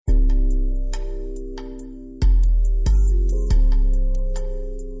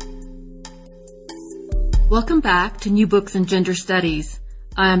Welcome back to New Books in Gender Studies.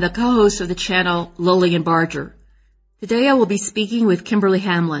 I am the co-host of the channel, Lillian Barger. Today I will be speaking with Kimberly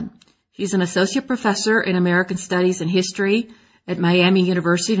Hamlin. She's an associate professor in American Studies and History at Miami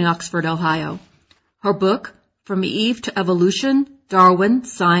University in Oxford, Ohio. Her book, From Eve to Evolution, Darwin,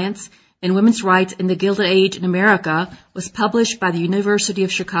 Science, and Women's Rights in the Gilded Age in America, was published by the University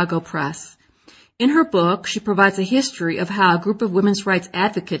of Chicago Press. In her book, she provides a history of how a group of women's rights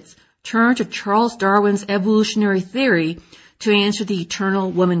advocates turned to Charles Darwin's evolutionary theory to answer the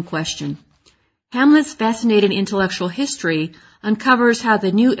eternal woman question. Hamlin's fascinating intellectual history uncovers how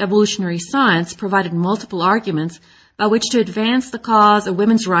the new evolutionary science provided multiple arguments by which to advance the cause of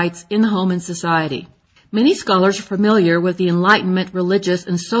women's rights in the home and society. Many scholars are familiar with the Enlightenment, religious,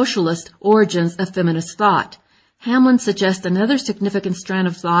 and socialist origins of feminist thought. Hamlin suggests another significant strand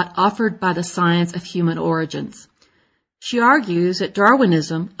of thought offered by the science of human origins. She argues that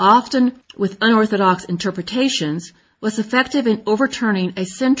Darwinism, often with unorthodox interpretations, was effective in overturning a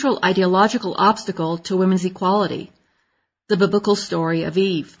central ideological obstacle to women's equality, the biblical story of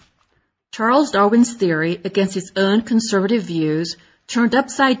Eve. Charles Darwin's theory, against his own conservative views, turned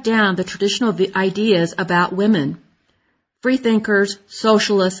upside down the traditional ideas about women. Freethinkers,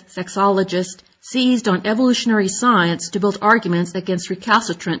 socialists, sexologists seized on evolutionary science to build arguments against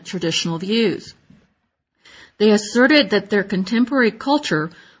recalcitrant traditional views. They asserted that their contemporary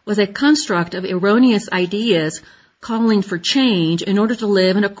culture was a construct of erroneous ideas calling for change in order to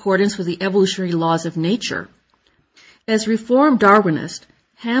live in accordance with the evolutionary laws of nature. As Reformed Darwinist,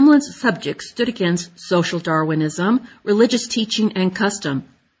 Hamlin's subjects stood against social Darwinism, religious teaching, and custom.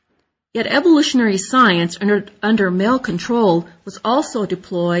 Yet evolutionary science under male control was also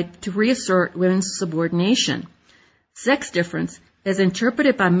deployed to reassert women's subordination. Sex difference, as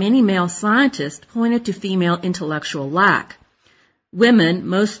interpreted by many male scientists, pointed to female intellectual lack. Women,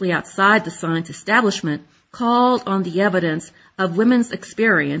 mostly outside the science establishment, called on the evidence of women's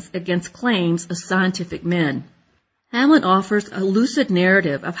experience against claims of scientific men. Hamlin offers a lucid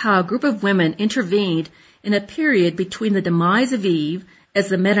narrative of how a group of women intervened in a period between the demise of Eve as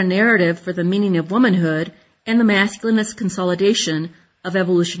the meta-narrative for the meaning of womanhood and the masculinist consolidation of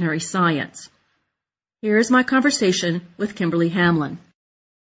evolutionary science. Here is my conversation with Kimberly Hamlin.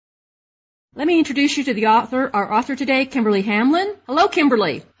 Let me introduce you to our author today, Kimberly Hamlin. Hello,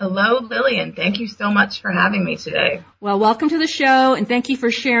 Kimberly. Hello, Lillian. Thank you so much for having me today. Well, welcome to the show, and thank you for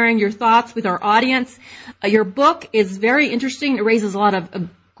sharing your thoughts with our audience. Your book is very interesting. It raises a lot of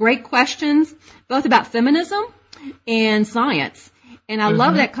great questions, both about feminism and science. And I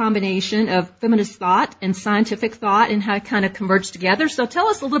love that combination of feminist thought and scientific thought and how it kind of converged together. So tell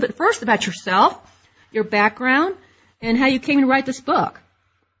us a little bit first about yourself, your background, and how you came to write this book.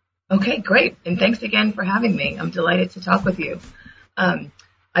 Okay, great. And thanks again for having me. I'm delighted to talk with you.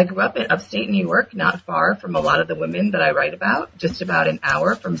 I grew up in upstate New York, not far from a lot of the women that I write about, just about an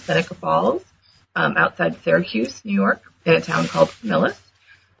hour from Seneca Falls, outside Syracuse, New York, in a town called Camillus.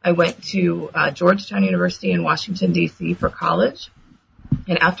 I went to Georgetown University in Washington, D.C. for college.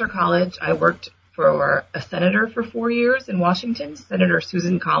 And after college, I worked for a senator for 4 years in Washington, Senator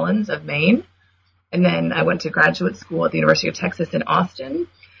Susan Collins of Maine. And then I went to graduate school at the University of Texas in Austin.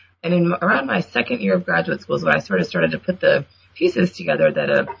 And around my second year of graduate school is when I sort of started to put the pieces together that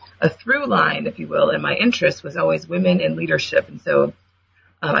a through line, if you will, in my interest was always women in leadership. And so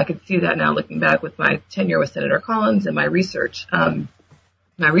I could see that now looking back with my tenure with Senator Collins and my research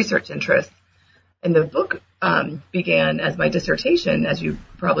interests. And the book began as my dissertation, as you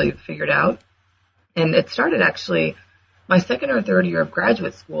probably figured out. And it started actually my second or third year of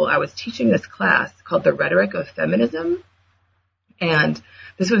graduate school. I was teaching this class called The Rhetoric of Feminism. And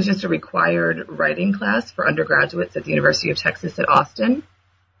this was just a required writing class for undergraduates at the University of Texas at Austin.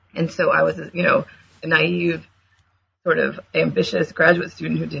 And so I was, a naive, sort of ambitious graduate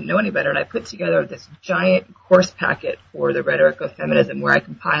student who didn't know any better. And I put together this giant course packet for The Rhetoric of Feminism where I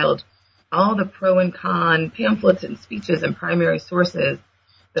compiled all the pro and con pamphlets and speeches and primary sources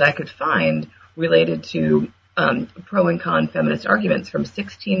that I could find related to pro and con feminist arguments from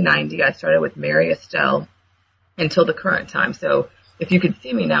 1690. I started with Mary Estelle until the current time. So if you could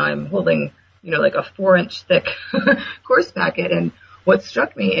see me now, I'm holding, like a 4-inch thick course packet. And what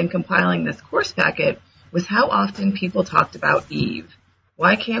struck me in compiling this course packet was how often people talked about Eve.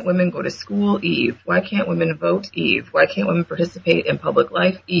 Why can't women go to school? Eve. Why can't women vote? Eve. Why can't women participate in public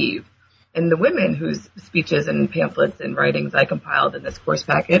life? Eve. And the women whose speeches and pamphlets and writings I compiled in this course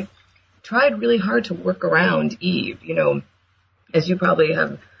packet tried really hard to work around Eve. As you probably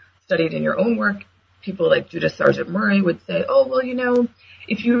have studied in your own work, people like Judith Sargent Murray would say, oh, well,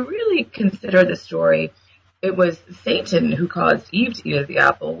 if you really consider the story, it was Satan who caused Eve to eat of the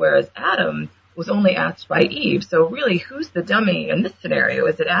apple, whereas Adam was only asked by Eve. So really, who's the dummy in this scenario?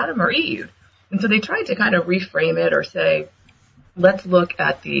 Is it Adam or Eve? And so they tried to kind of reframe it or say, let's look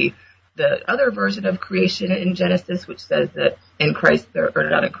at the other version of creation in Genesis, which says that in Christ, or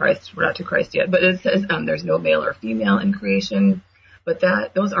not in Christ, we're not to Christ yet, but it says there's no male or female in creation. But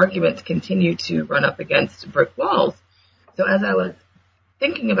those arguments continue to run up against brick walls. So as I was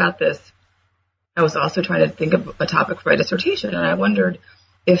thinking about this, I was also trying to think of a topic for my dissertation, and I wondered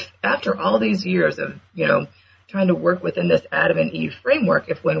if after all these years of, trying to work within this Adam and Eve framework,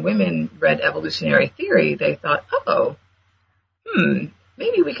 if when women read evolutionary theory, they thought,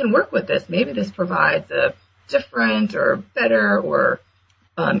 maybe we can work with this. Maybe this provides a different or better or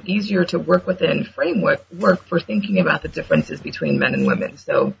easier to work within framework for thinking about the differences between men and women.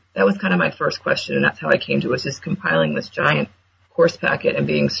 So that was kind of my first question, and that's how I came to it, was just compiling this giant course packet and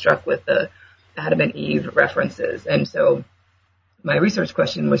being struck with the Adam and Eve references. And so my research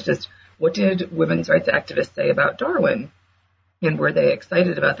question was just, what did women's rights activists say about Darwin? And were they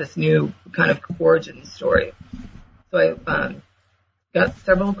excited about this new kind of origin story? So I got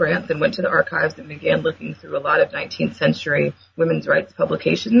several grants and went to the archives and began looking through a lot of 19th century women's rights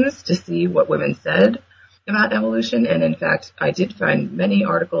publications to see what women said about evolution. And in fact, I did find many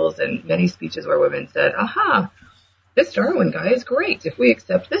articles and many speeches where women said, this Darwin guy is great. If we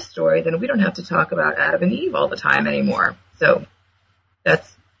accept this story, then we don't have to talk about Adam and Eve all the time anymore. So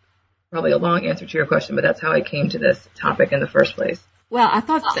that's probably a long answer to your question, but that's how I came to this topic in the first place. Well, I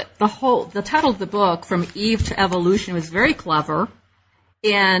thought that the title of the book, From Eve to Evolution, was very clever.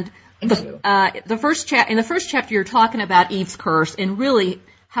 And in the first chapter, you're talking about Eve's curse and really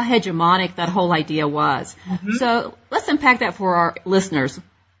how hegemonic that whole idea was. Mm-hmm. So let's unpack that for our listeners.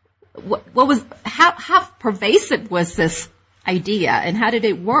 How pervasive was this idea, and how did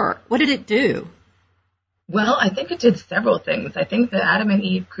it work? What did it do? Well, I think it did several things. I think the Adam and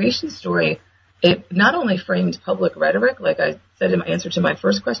Eve creation story, it not only framed public rhetoric, like I said in my answer to my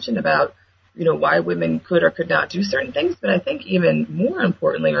first question about, why women could or could not do certain things, but I think even more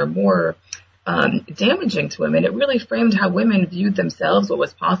importantly or more damaging to women, it really framed how women viewed themselves, what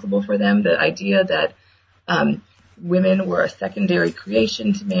was possible for them, the idea that women were a secondary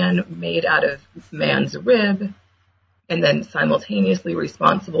creation to man, made out of man's rib, and then simultaneously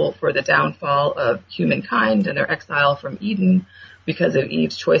responsible for the downfall of humankind and their exile from Eden because of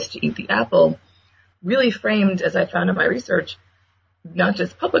Eve's choice to eat the apple, really framed, as I found in my research, not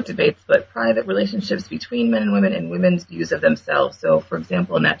just public debates, but private relationships between men and women and women's views of themselves. So, for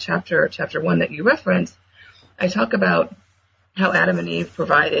example, in that chapter 1 that you referenced, I talk about how Adam and Eve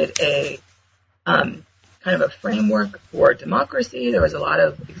provided a kind of a framework for democracy. There was a lot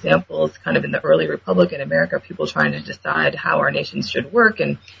of examples kind of in the early republic in America, people trying to decide how our nations should work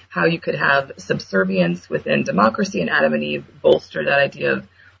and how you could have subservience within democracy. And Adam and Eve bolstered that idea of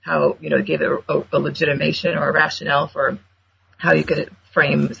how, it gave it a legitimation or a rationale for how you could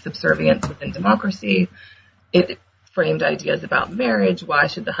frame subservience within democracy. It framed ideas about marriage. Why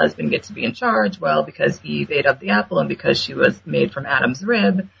should the husband get to be in charge? Well, because Eve ate of the apple and because she was made from Adam's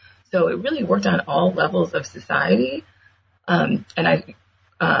rib. So it really worked on all levels of society. And like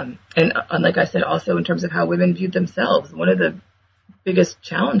I said, also in terms of how women viewed themselves. One of the biggest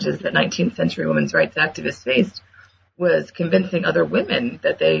challenges that 19th century women's rights activists faced was convincing other women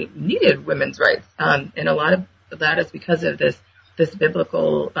that they needed women's rights. And a lot of that is because of this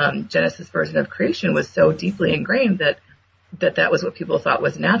biblical Genesis version of creation was so deeply ingrained that was what people thought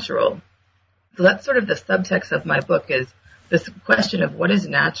was natural. So that's sort of the subtext of my book, is this question of what is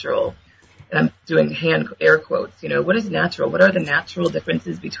natural. And I'm doing air quotes, what is natural? What are the natural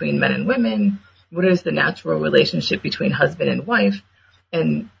differences between men and women? What is the natural relationship between husband and wife?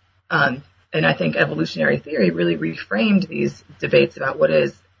 And I think evolutionary theory really reframed these debates about what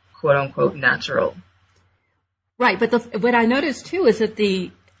is quote unquote natural. Right, but what I noticed too is that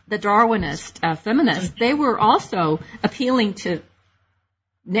the Darwinist feminists, they were also appealing to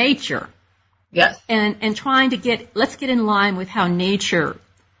nature. Yes. And trying to let's get in line with how nature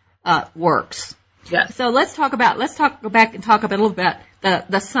works. Yes. So let's go back and talk about a little bit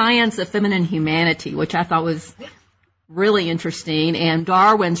the science of feminine humanity, which I thought was really interesting, and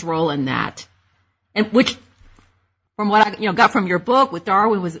Darwin's role in that. And which, from what I got from your book, with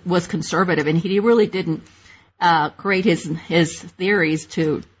Darwin was conservative, and he really didn't create his theories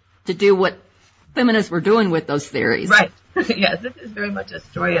to do what feminists were doing with those theories. Right. Yes, this is very much a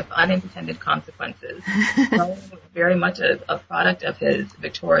story of unintended consequences. Darwin was very much a product of his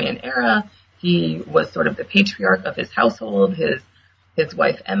Victorian era. He was sort of the patriarch of his household. His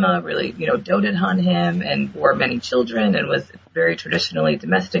wife Emma really, doted on him and bore many children and was very traditionally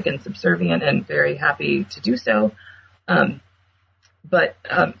domestic and subservient and very happy to do so. But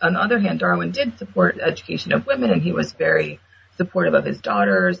on the other hand, Darwin did support the education of women, and he was very supportive of his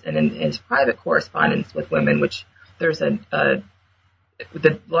daughters, and in his private correspondence with women, which there's the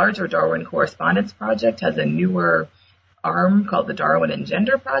larger Darwin Correspondence Project has a newer arm called the Darwin and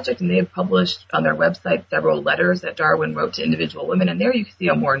Gender Project, and they have published on their website several letters that Darwin wrote to individual women, and there you can see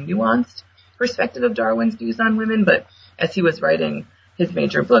a more nuanced perspective of Darwin's views on women. But as he was writing his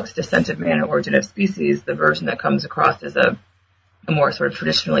major books, Descent of Man and Origin of Species, the version that comes across as a more sort of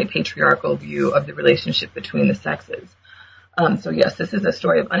traditionally patriarchal view of the relationship between the sexes. So yes, this is a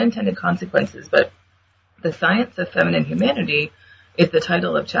story of unintended consequences, but The Science of Feminine Humanity is the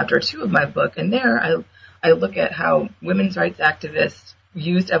title of chapter 2 of my book, and there I look at how women's rights activists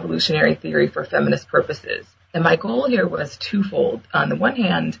used evolutionary theory for feminist purposes. And my goal here was twofold. On the one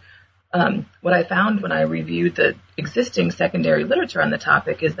hand, what I found when I reviewed the existing secondary literature on the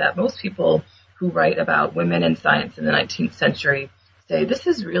topic is that most people who write about women in science in the 19th century say this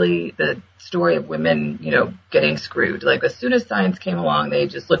is really the story of women, getting screwed. Like as soon as science came along, they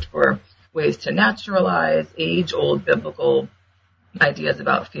just looked for ways to naturalize age-old biblical ideas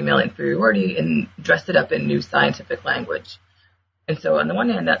about female inferiority and dress it up in new scientific language. And so on the one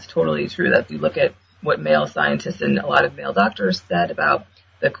hand, that's totally true, that if you look at what male scientists and a lot of male doctors said about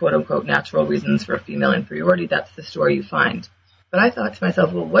the quote-unquote natural reasons for female inferiority, that's the story you find. But I thought to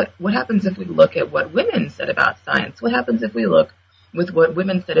myself, well, what happens if we look at what women said about science? What happens if we look with what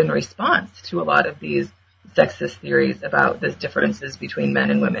women said in response to a lot of these sexist theories about the differences between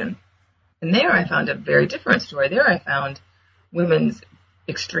men and women? And there I found a very different story. There I found women's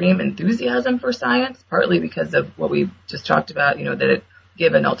extreme enthusiasm for science, partly because of what we just talked about, that it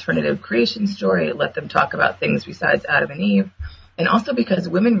gave an alternative creation story. It let them talk about things besides Adam and Eve. And also because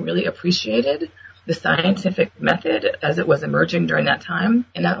women really appreciated the scientific method as it was emerging during that time.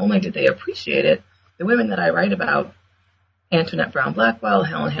 And not only did they appreciate it, the women that I write about, Antoinette Brown Blackwell,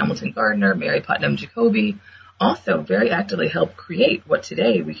 Helen Hamilton Gardner, Mary Putnam Jacoby, also very actively helped create what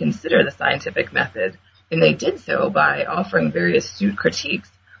today we consider the scientific method. And they did so by offering very astute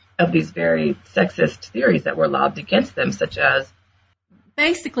critiques of these very sexist theories that were lobbed against them, such as...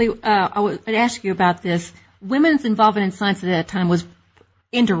 Basically, I'd ask you about this. Women's involvement in science at that time was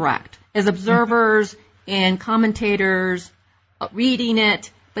indirect, as observers and commentators reading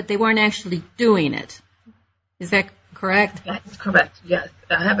it, but they weren't actually doing it. Is that correct? That's correct, yes.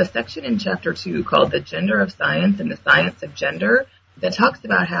 I have a section in chapter 2 called The Gender of Science and the Science of Gender that talks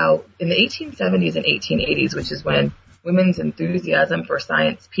about how in the 1870s and 1880s, which is when women's enthusiasm for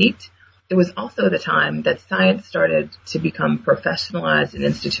science peaked, it was also the time that science started to become professionalized and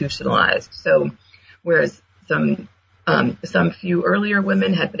institutionalized. So whereas some few earlier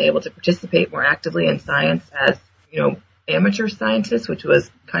women had been able to participate more actively in science as, amateur scientists, which was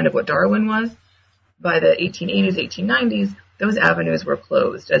kind of what Darwin was, by the 1880s, 1890s, those avenues were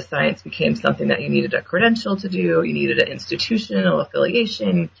closed as science became something that you needed a credential to do, you needed an institutional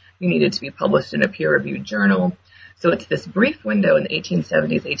affiliation, you needed to be published in a peer-reviewed journal. So it's this brief window in the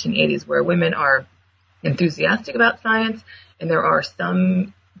 1870s, 1880s where women are enthusiastic about science, and there are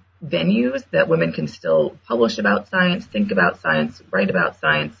some venues that women can still publish about science, think about science, write about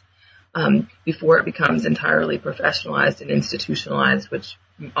science, before it becomes entirely professionalized and institutionalized, which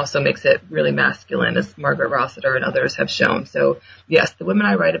also makes it really masculine, as Margaret Rossiter and others have shown. So yes, the women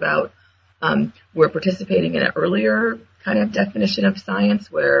I write about were participating in an earlier kind of definition of science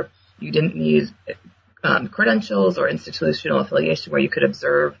where you didn't need credentials or institutional affiliation, where you could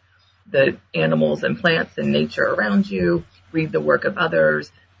observe the animals and plants and nature around you, read the work of others,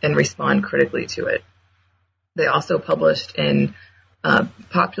 and respond critically to it. They also published in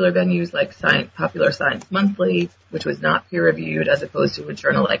popular venues like Popular Science Monthly, which was not peer-reviewed, as opposed to a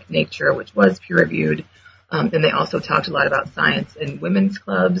journal like Nature, which was peer-reviewed. And they also talked a lot about science in women's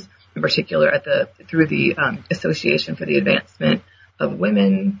clubs, in particular through the Association for the Advancement of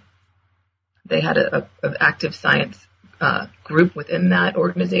Women. They had an active science group within that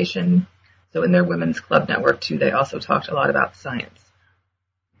organization. So in their women's club network, too, they also talked a lot about science.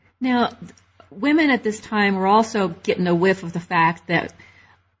 Now, women at this time were also getting a whiff of the fact that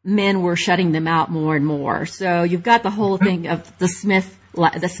men were shutting them out more and more. So you've got the whole thing of the Smith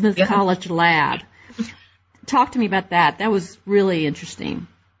yeah. College lab. Talk to me about that. That was really interesting.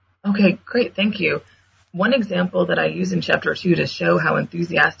 Okay, great. Thank you. One example that I use in chapter 2 to show how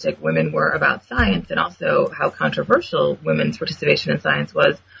enthusiastic women were about science and also how controversial women's participation in science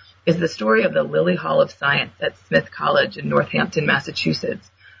was is the story of the Lilly Hall of Science at Smith College in Northampton,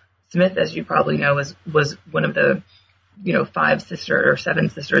 Massachusetts. Smith, as you probably know, was one of the, 5 sisters or 7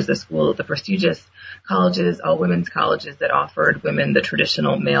 sisters, the prestigious colleges, all women's colleges that offered women the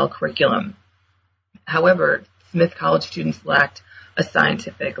traditional male curriculum. However, Smith College students lacked a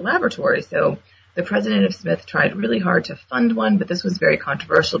scientific laboratory. So the president of Smith tried really hard to fund one, but this was very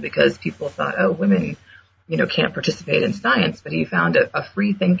controversial because people thought, oh, women, can't participate in science. But he found a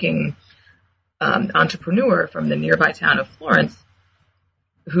free-thinking entrepreneur from the nearby town of Florence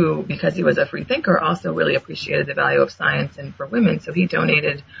who, because he was a free thinker, also really appreciated the value of science and for women. So he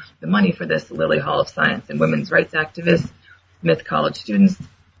donated the money for this Lilly Hall of Science, and women's rights activists, Smith College students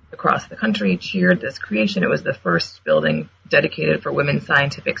across the country cheered this creation. It was the first building dedicated for women's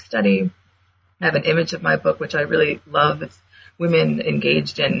scientific study. I have an image of my book, which I really love. It's women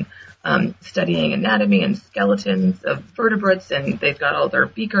engaged in studying anatomy and skeletons of vertebrates, and they've got all their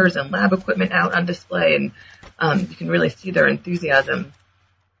beakers and lab equipment out on display, and you can really see their enthusiasm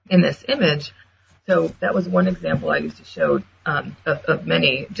in this image. So that was one example I used to show of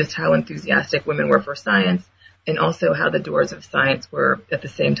many, just how enthusiastic women were for science, and also how the doors of science were at the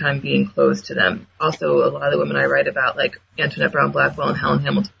same time being closed to them. Also, a lot of the women I write about, like Antoinette Brown Blackwell and Helen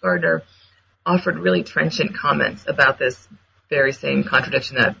Hamilton Gardner, offered really trenchant comments about this very same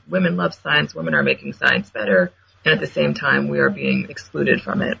contradiction that women love science, women are making science better, and at the same time we are being excluded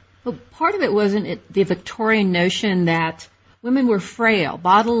from it. Well, part of it wasn't it the Victorian notion that women were frail,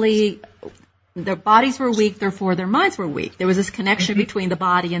 their bodies were weak, therefore their minds were weak. There was this connection between the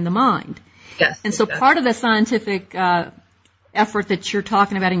body and the mind. Yes. And so part of the scientific effort that you're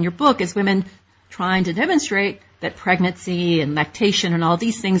talking about in your book is women trying to demonstrate that pregnancy and lactation and all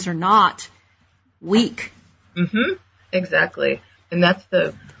these things are not weak. Mm-hmm. Exactly. And that's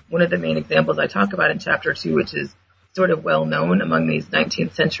one of the main examples I talk about in chapter 2, which is sort of well known among these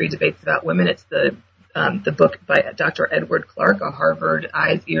 19th century debates about women. It's the book by Dr. Edward Clark, a Harvard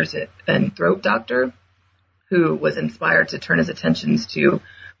eyes, ears, and throat doctor, who was inspired to turn his attentions to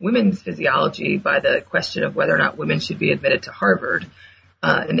women's physiology by the question of whether or not women should be admitted to Harvard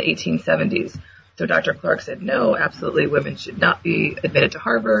in the 1870s. So Dr. Clark said, no, absolutely, women should not be admitted to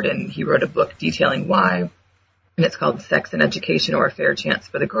Harvard, and he wrote a book detailing why, and it's called Sex and Education, or A Fair Chance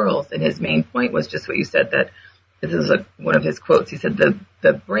for the Girls. And his main point was just what you said, that this is one of his quotes. He said,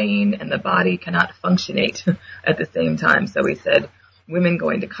 the brain and the body cannot functionate at the same time. So he said, women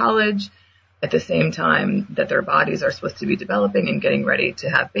going to college at the same time that their bodies are supposed to be developing and getting ready to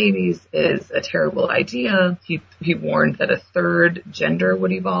have babies is a terrible idea. He warned that a third gender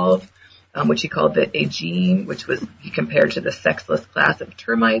would evolve, which he called a gene, which he compared to the sexless class of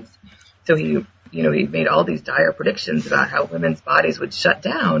termites. So he made all these dire predictions about how women's bodies would shut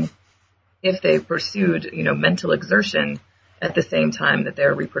down if they pursued, mental exertion at the same time that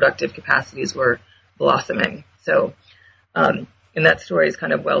their reproductive capacities were blossoming. So, and that story is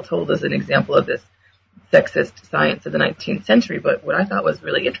kind of well told as an example of this sexist science of the 19th century. But what I thought was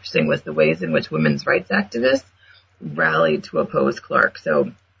really interesting was the ways in which women's rights activists rallied to oppose Clark.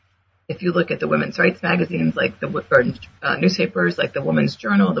 So if you look at the women's rights magazines, newspapers like the Woman's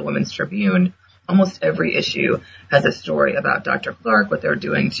Journal, the Women's Tribune, almost every issue has a story about Dr. Clark, what they're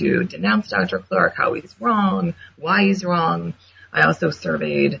doing to denounce Dr. Clark, how he's wrong, why he's wrong. I also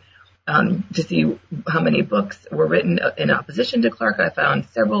surveyed to see how many books were written in opposition to Clark. I found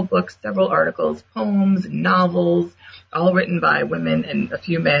several books, several articles, poems, novels, all written by women and a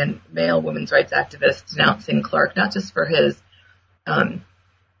few male women's rights activists denouncing Clark, not just for his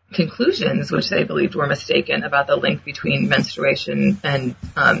conclusions, which they believed were mistaken about the link between menstruation and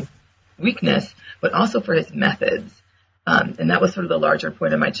weakness, but also for his methods. And that was sort of the larger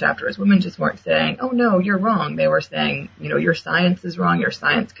point of my chapter, is women just weren't saying, oh, no, you're wrong. They were saying, your science is wrong. Your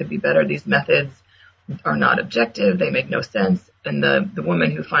science could be better. These methods are not objective. They make no sense. And the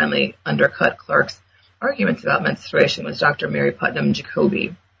woman who finally undercut Clark's arguments about menstruation was Dr. Mary Putnam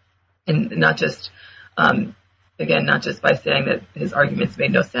Jacoby. And not just by saying that his arguments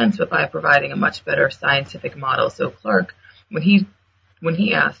made no sense, but by providing a much better scientific model. So Clark, when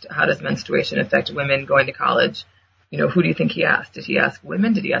he asked, how does menstruation affect women going to college, who do you think he asked? Did he ask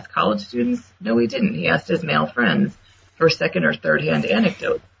women? Did he ask college students? No, he didn't. He asked his male friends for second or third hand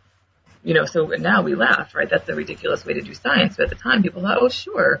anecdotes. So now we laugh, right? That's a ridiculous way to do science. But at the time, people thought, oh,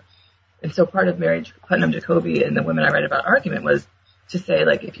 sure. And so part of Mary Putnam Jacoby and the women I write about argument was to say,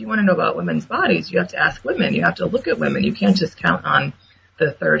 if you want to know about women's bodies, you have to ask women. You have to look at women. You can't just count on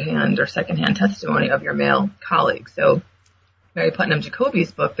the third hand or second hand testimony of your male colleagues. So Mary Putnam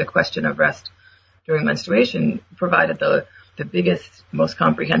Jacoby's book, The Question of Rest During Menstruation, provided the biggest, most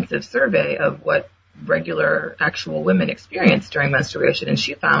comprehensive survey of what regular actual women experienced during menstruation. And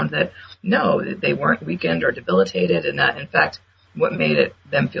she found that, no, they weren't weakened or debilitated, and that, in fact, what made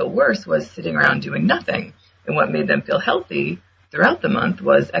them feel worse was sitting around doing nothing. And what made them feel healthy throughout the month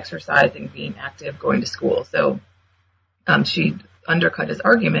was exercising, being active, going to school. So she undercut his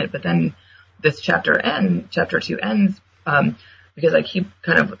argument, but then this chapter 2 ends because I keep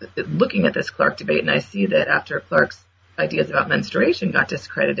kind of looking at this Clark debate, and I see that after Clark's ideas about menstruation got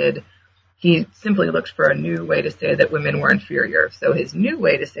discredited, he simply looked for a new way to say that women were inferior. So his new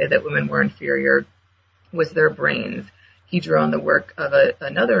way to say that women were inferior was their brains. He drew on the work of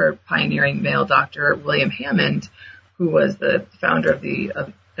another pioneering male doctor, William Hammond, who was the founder of the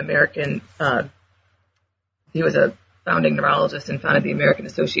American, he was a founding neurologist and founded the American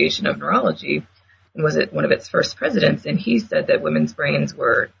Association of Neurology, and was one of its first presidents. And he said that women's brains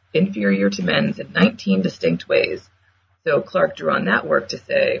were inferior to men's in 19 distinct ways. So Clark drew on that work to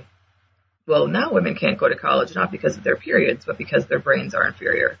say, well, now women can't go to college, not because of their periods, but because their brains are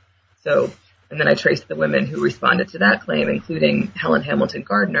inferior. So, and then I traced the women who responded to that claim, including Helen Hamilton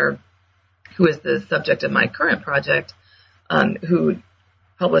Gardner, who is the subject of my current project, who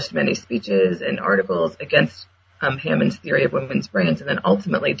published many speeches and articles against Hammond's theory of women's brains, and then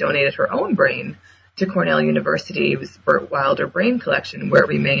ultimately donated her own brain to Cornell University's Burt Wilder Brain Collection, where it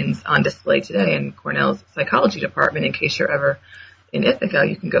remains on display today in Cornell's psychology department. In case you're ever in Ithaca,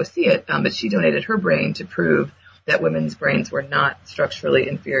 you can go see it. But she donated her brain to prove that women's brains were not structurally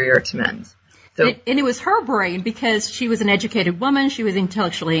inferior to men's. So, and it was her brain because she was an educated woman, she was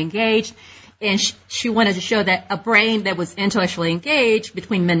intellectually engaged, and she wanted to show that a brain that was intellectually engaged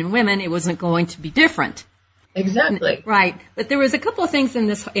between men and women, it wasn't going to be different. Exactly. Right. But there was a couple of things in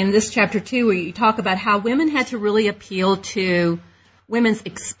this chapter too where you talk about how women had to really appeal to women's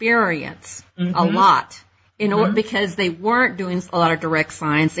experience a lot in order, because they weren't doing a lot of direct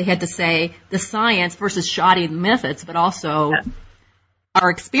science. They had to say the science versus shoddy methods, but also our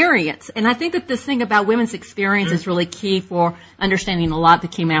experience. And I think that this thing about women's experience is really key for understanding a lot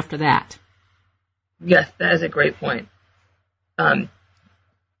that came after that. Yes, that is a great point.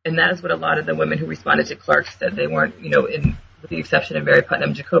 And that is what a lot of the women who responded to Clark said. They weren't, with the exception of Mary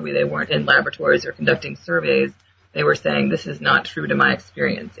Putnam Jacoby, they weren't in laboratories or conducting surveys. They were saying, this is not true to my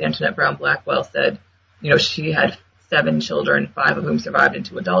experience. Antoinette Brown Blackwell said, she had 7 children, 5 of whom survived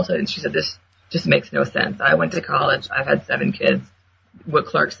into adulthood. And she said, this just makes no sense. I went to college. I've had 7 kids. What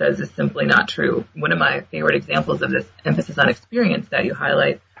Clark says is simply not true. One of my favorite examples of this emphasis on experience that you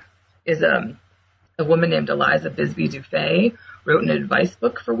highlight is a woman named Eliza Bisbee Dufay wrote an advice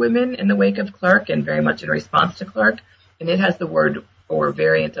book for women in the wake of Clark and very much in response to Clark. And it has the word or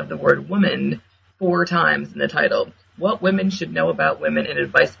variant of the word woman 4 times in the title. What women should know about women, an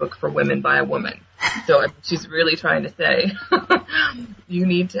advice book for women by a woman. So she's really trying to say you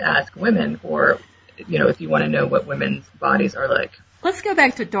need to ask women for, if you want to know what women's bodies are like. Let's go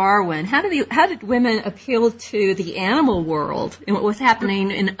back to Darwin. How did women appeal to the animal world and what was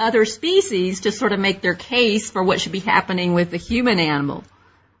happening in other species to sort of make their case for what should be happening with the human animal?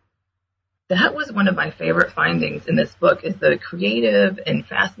 That was one of my favorite findings in this book, is the creative and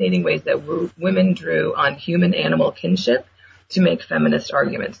fascinating ways that women drew on human-animal kinship to make feminist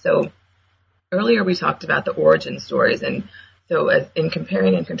arguments. So earlier we talked about the origin stories, and so as in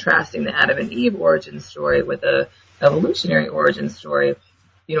comparing and contrasting the Adam and Eve origin story with the evolutionary origin story,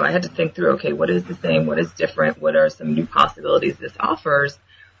 I had to think through, okay, what is the same, what is different, what are some new possibilities this offers?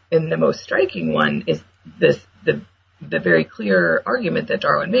 And the most striking one is the very clear argument that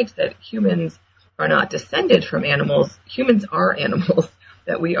Darwin makes that humans are not descended from animals. Humans are animals,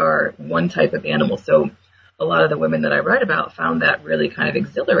 that we are one type of animal. So a lot of the women that I write about found that really kind of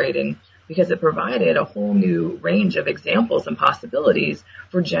exhilarating, because it provided a whole new range of examples and possibilities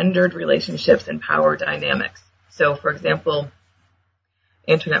for gendered relationships and power dynamics. So, for example,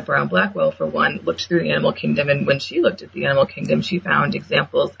 Antoinette Brown Blackwell, for one, looked through the animal kingdom, and when she looked at the animal kingdom, she found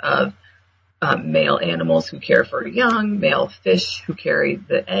examples of male animals who care for young, male fish who carry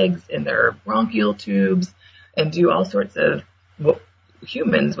the eggs in their bronchial tubes, and do all sorts of what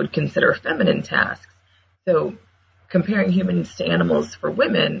humans would consider feminine tasks. So comparing humans to animals for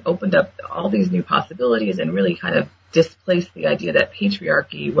women opened up all these new possibilities and really kind of displaced the idea that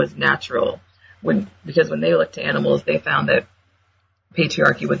patriarchy was natural. Because when they looked to animals, they found that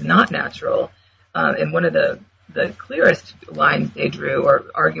patriarchy was not natural. And one of the clearest lines they drew, or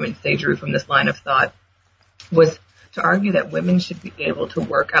arguments they drew from this line of thought, was to argue that women should be able to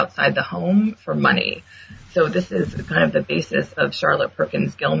work outside the home for money. So this is kind of the basis of Charlotte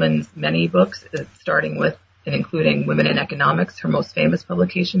Perkins Gilman's many books, starting with and including Women in Economics, her most famous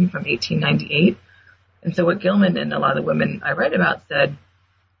publication from 1898. And so what Gilman and a lot of the women I write about said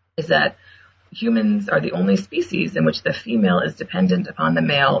is that humans are the only species in which the female is dependent upon the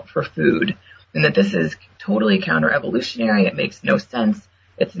male for food, and that this is totally counter-evolutionary. It makes no sense.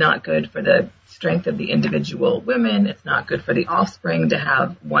 It's not good for the strength of the individual women. It's not good for the offspring to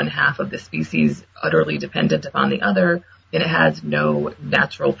have one half of the species utterly dependent upon the other, and it has no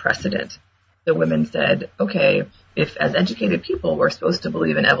natural precedent. the women said, okay, if as educated people we're supposed to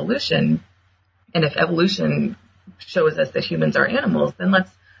believe in evolution, and if evolution shows us that humans are animals, then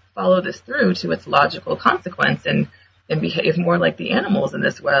let's follow this through to its logical consequence and behave more like the animals in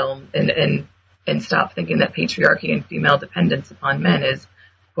this realm and stop thinking that patriarchy and female dependence upon men is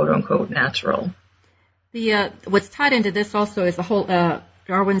quote unquote natural. The what's tied into this also is the whole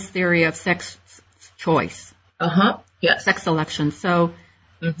Darwin's theory of sex choice. Yes. Sex selection. So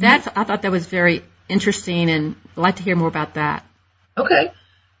I thought that was very interesting, and I'd like to hear more about that. Okay.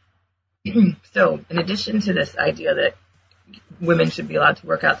 So in addition to this idea that women should be allowed to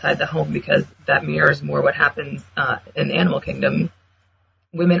work outside the home because that mirrors more what happens in the animal kingdom,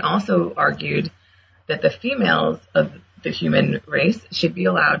 women also argued that the females of the human race should be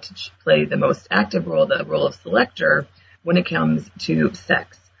allowed to play the most active role, the role of selector, when it comes to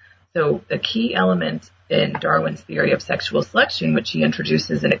sex. So the key element in Darwin's theory of sexual selection, which he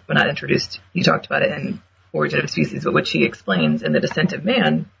introduces, he talked about it in Origin of Species, but which he explains in The Descent of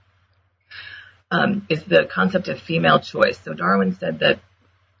Man, is the concept of female choice. So Darwin said that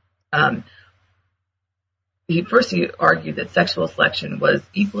he argued that sexual selection was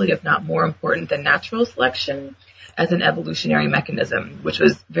equally, if not more important than natural selection as an evolutionary mechanism, which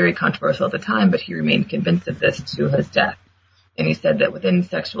was very controversial at the time, but he remained convinced of this to his death. And he said that within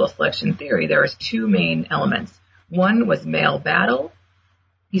sexual selection theory, there was two main elements. One was male battle.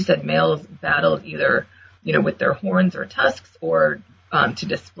 He said males battled either, with their horns or tusks, or to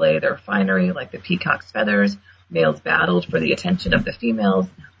display their finery, like the peacock's feathers. Males battled for the attention of the females,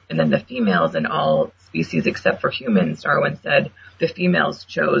 and then the females in all species except for humans, Darwin said, the females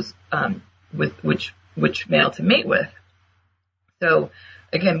chose with which male to mate with. So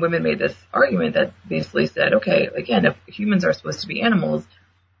again, women made this argument that basically said, okay, again, if humans are supposed to be animals,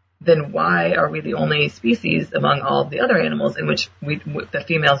 then why are we the only species among all of the other animals in which the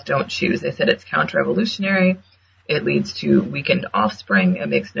females don't choose? They said it's counter-evolutionary. It leads to weakened offspring. It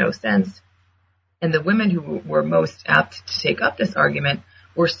makes no sense. And the women who were most apt to take up this argument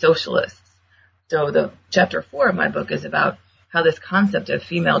were socialists. So the chapter 4 of my book is about how this concept of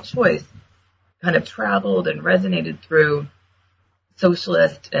female choice kind of traveled and resonated through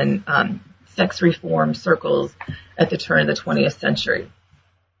socialist and sex reform circles at the turn of the 20th century.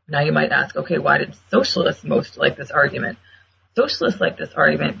 Now you might ask, okay, why did socialists most like this argument? Socialists like this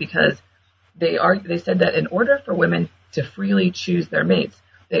argument because they said that in order for women to freely choose their mates,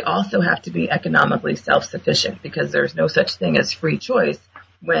 they also have to be economically self-sufficient, because there's no such thing as free choice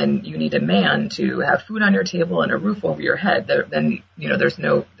when you need a man to have food on your table and a roof over your head. Then there's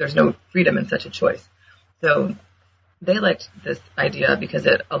no freedom in such a choice. So they liked this idea because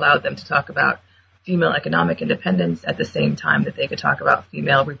it allowed them to talk about female economic independence at the same time that they could talk about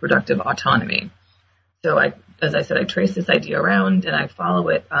female reproductive autonomy. So as I said, I trace this idea around and I follow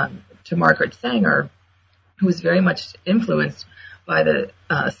it to Margaret Sanger, who was very much influenced by the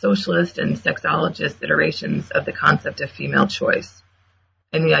socialist and sexologist iterations of the concept of female choice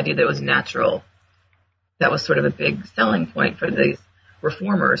and the idea that it was natural. That was sort of a big selling point for these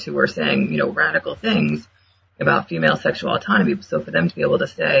reformers who were saying, radical things about female sexual autonomy. So for them to be able to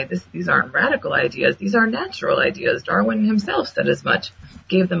say, these aren't radical ideas, these are natural ideas. Darwin himself said as much,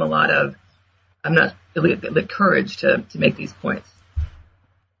 gave them a lot of, courage to make these points.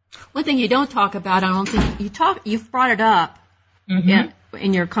 One thing you don't talk about, I don't think you've brought it up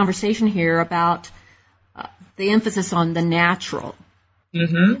in your conversation here about the emphasis on the natural.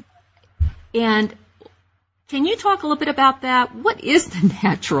 Mm-hmm. And can you talk a little bit about that? What is the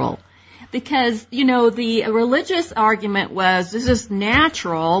natural? Because, the religious argument was this is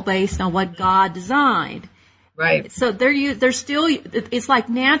natural based on what God designed. Right. So it's like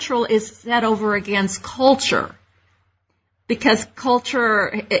natural is set over against culture. Because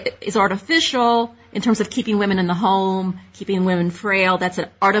culture is artificial in terms of keeping women in the home, keeping women frail. That's an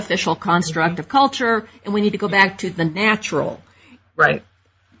artificial construct of culture, and we need to go back to the natural. Right.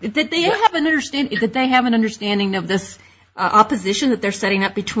 Did they have an understanding of this opposition that they're setting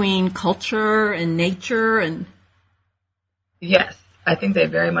up between culture and nature? And yes, I think they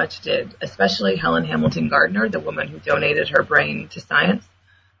very much did, especially Helen Hamilton Gardner, the woman who donated her brain to science.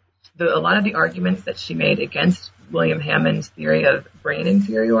 A lot of the arguments that she made against William Hammond's theory of brain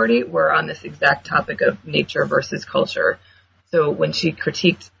inferiority were on this exact topic of nature versus culture. So when she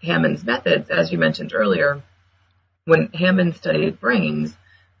critiqued Hammond's methods, as you mentioned earlier, when Hammond studied brains,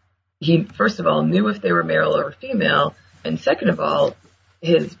 he, first of all, knew if they were male or female, and second of all,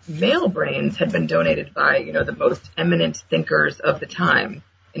 his male brains had been donated by, the most eminent thinkers of the time.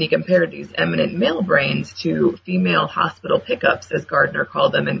 And he compared these eminent male brains to female hospital pickups, as Gardner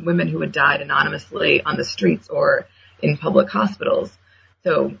called them, and women who had died anonymously on the streets or in public hospitals.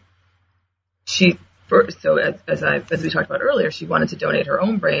 So as we talked about earlier, she wanted to donate her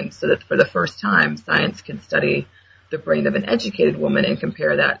own brain so that for the first time, science could study the brain of an educated woman and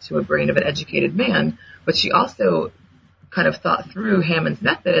compare that to a brain of an educated man. But she also kind of thought through Hammond's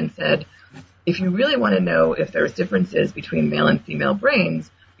method and said, if you really want to know if there's differences between male and female brains,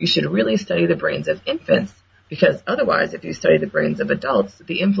 you should really study the brains of infants, because otherwise, if you study the brains of adults,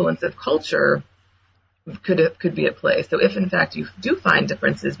 the influence of culture could be at play. So if in fact you do find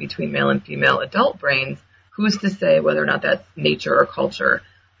differences between male and female adult brains, who's to say whether or not that's nature or culture?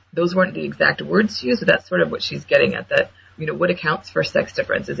 Those weren't the exact words used, but that's sort of what she's getting at, that, what accounts for sex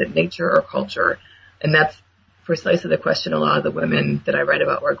difference? Is it nature or culture? And that's precisely the question a lot of the women that I write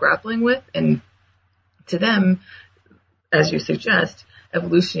about were grappling with. And to them, as you suggest,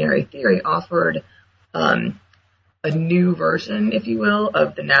 evolutionary theory offered a new version, if you will,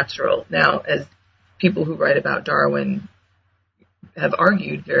 of the natural. Now, as people who write about Darwin have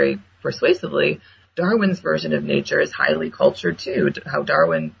argued very persuasively, Darwin's version of nature is highly cultured too. How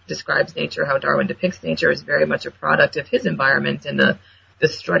Darwin describes nature, how Darwin depicts nature is very much a product of his environment, and the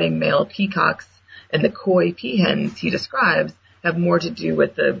strutting male peacocks and the coy peahens he describes have more to do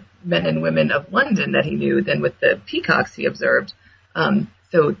with the men and women of London that he knew than with the peacocks he observed.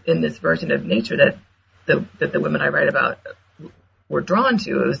 So in this version of nature that the women I write about were drawn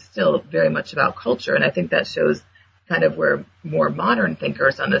to, it was still very much about culture. And I think that shows kind of where more modern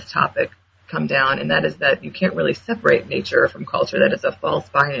thinkers on this topic come down, and that is that you can't really separate nature from culture, that it's a false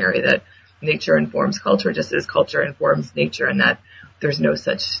binary, that nature informs culture just as culture informs nature, and that there's no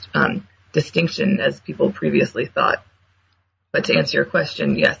such distinction as people previously thought. But to answer your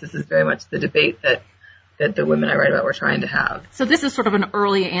question, yes, this is very much the debate that the women I write about were trying to have. So this is sort of an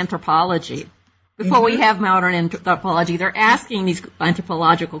early anthropology. Before we have modern anthropology, they're asking these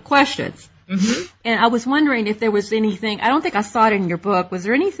anthropological questions. Mm-hmm. And I was wondering if there was anything, I don't think I saw it in your book, was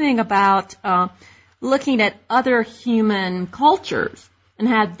there anything about looking at other human cultures and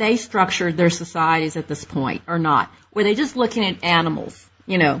how they structured their societies at this point or not? Were they just looking at animals,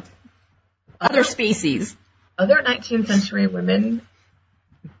 other species? Other 19th century women,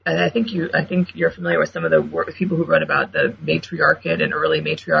 and I think you're familiar with some of the people who wrote about the matriarchate and early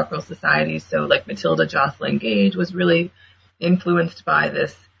matriarchal societies. So like Matilda Jocelyn Gage was really influenced by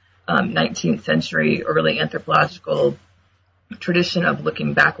this 19th century early anthropological tradition of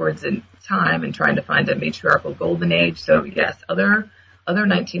looking backwards in time and trying to find a matriarchal golden age. So yes, other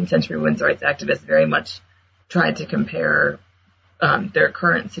 19th century women's rights activists very much tried to compare their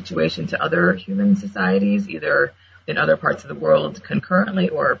current situation to other human societies, either in other parts of the world concurrently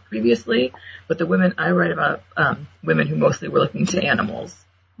or previously. But the women I write about, women who mostly were looking to animals.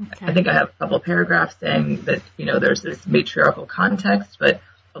 Okay. I think I have a couple of paragraphs saying that, there's this matriarchal context, but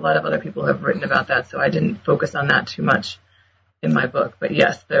a lot of other people have written about that, so I didn't focus on that too much in my book. But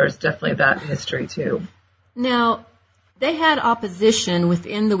yes, there's definitely that history too. Now, they had opposition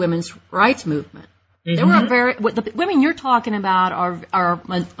within the women's rights movement. Mm-hmm. They were the women you're talking about are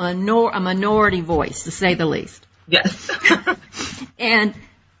a minority voice, to say the least. Yes. And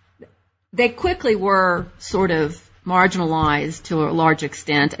they quickly were sort of marginalized to a large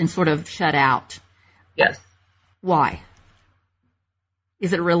extent and sort of shut out. Yes. Why?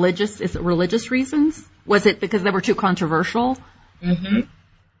 Is it religious reasons? Was it because they were too controversial? Mm-hmm.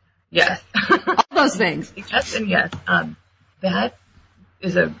 Yes. All those things. Yes and yes. That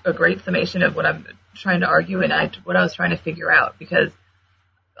is a great summation of what I'm trying to argue and what I was trying to figure out, because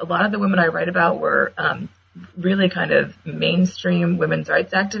a lot of the women I write about were really kind of mainstream women's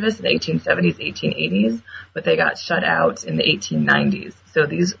rights activists in the 1870s, 1880s, but they got shut out in the 1890s. So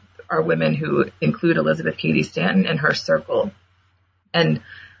these are women who include Elizabeth Cady Stanton and her circle. And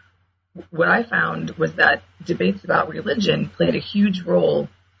what I found was that debates about religion played a huge role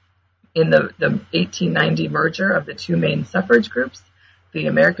in the 1890 merger of the two main suffrage groups, the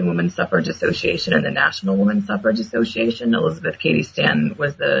American Women's Suffrage Association and the National Women's Suffrage Association. Elizabeth Cady Stanton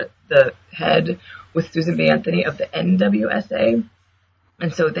was the head with Susan B. Anthony of the NWSA.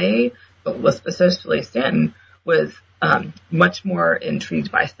 And so especially Stanton, was much more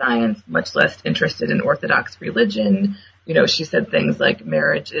intrigued by science, much less interested in Orthodox religion. She said things like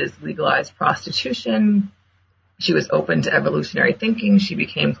marriage is legalized prostitution. She was open to evolutionary thinking. She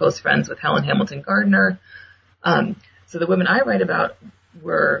became close friends with Helen Hamilton Gardner. So the women I write about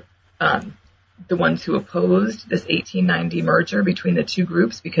were the ones who opposed this 1890 merger between the two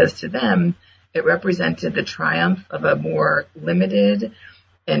groups, because to them it represented the triumph of a more limited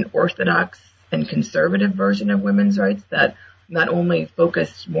and orthodox and conservative version of women's rights that not only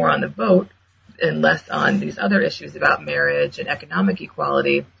focused more on the vote and less on these other issues about marriage and economic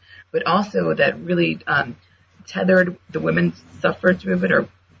equality, but also that really tethered the women's suffrage movement, or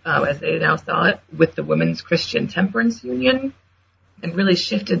as they now saw it, with the Women's Christian Temperance Union, and really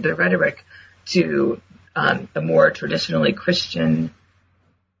shifted the rhetoric to a more traditionally Christian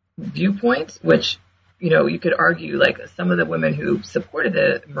viewpoint, which, you could argue like some of the women who supported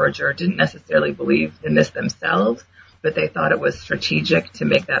the merger didn't necessarily believe in this themselves, but they thought it was strategic to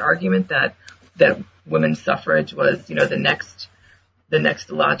make that argument that women's suffrage was, the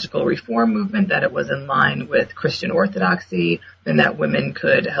next logical reform movement, that it was in line with Christian orthodoxy, and that women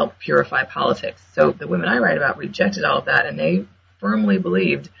could help purify politics. So the women I write about rejected all of that, and they firmly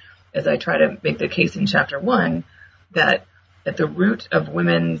believed, as I try to make the case in chapter 1, that at the root of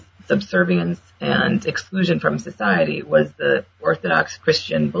women's subservience and exclusion from society was the Orthodox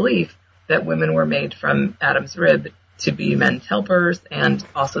Christian belief that women were made from Adam's rib to be men's helpers, and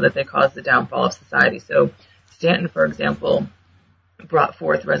also that they caused the downfall of society. So Stanton, for example, brought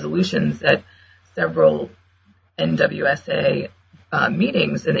forth resolutions at several NWSA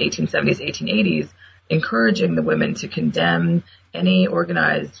meetings in the 1870s, 1880s, encouraging the women to condemn any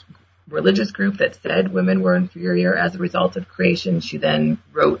organized religious group that said women were inferior as a result of creation. She then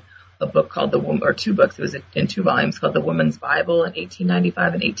wrote a book called two books, it was in 2 volumes, called The Woman's Bible in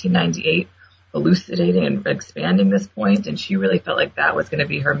 1895 and 1898, elucidating and expanding this point. And she really felt like that was going to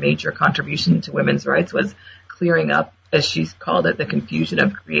be her major contribution to women's rights, was clearing up, as she's called it, the confusion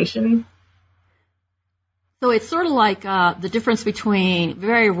of creation. So it's sort of like the difference between,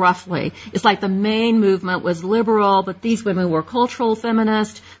 very roughly, it's like the main movement was liberal, but these women were cultural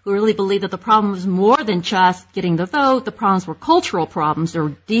feminists who really believed that the problem was more than just getting the vote. The problems were cultural problems. They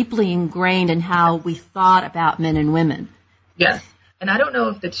were deeply ingrained in how we thought about men and women. Yes. And I don't know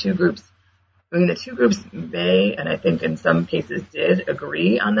if the two groups may, and I think in some cases did,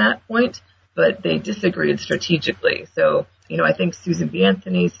 agree on that point, but they disagreed strategically. So, I think Susan B.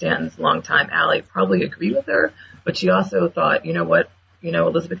 Anthony, Stanton's longtime ally, probably agreed with her, but she also thought,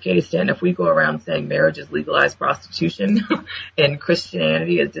 Elizabeth Cady Stanton, if we go around saying marriage is legalized prostitution and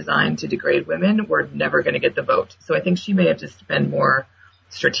Christianity is designed to degrade women, we're never going to get the vote. So I think she may have just been more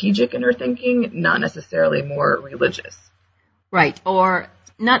strategic in her thinking, not necessarily more religious. Right. Or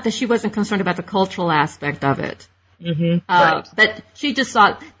not that she wasn't concerned about the cultural aspect of it. Mm-hmm. Right. But she just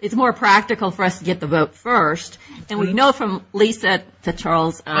thought it's more practical for us to get the vote first. And we know from Lisa to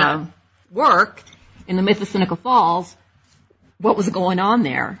Charles' work in The Myth of Cynical Falls what was going on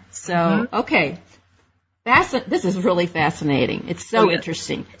there. So, okay. This is really fascinating. It's so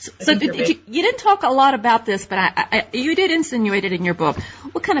interesting. So you didn't talk a lot about this, but you did insinuate it in your book.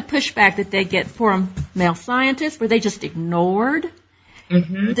 What kind of pushback did they get from male scientists? Were they just ignored?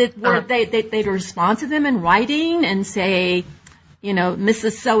 Mm-hmm. They'd respond to them in writing and say,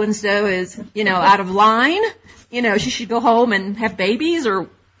 Mrs. So-and-so is, out of line, she should go home and have babies, or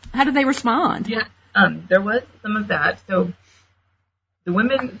how did they respond? Yeah, there was some of that. So the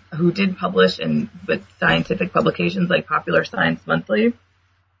women who did publish with scientific publications like Popular Science Monthly,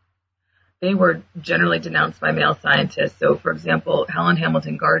 they were generally denounced by male scientists. So, for example, Helen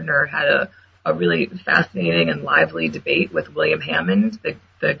Hamilton Gardner had a really fascinating and lively debate with William Hammond,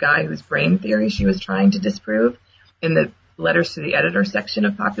 the guy whose brain theory she was trying to disprove, in the letters to the editor section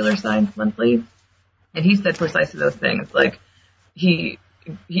of Popular Science Monthly. And he said precisely those things. Like, he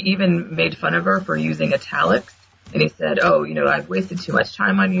even made fun of her for using italics. And he said, I've wasted too much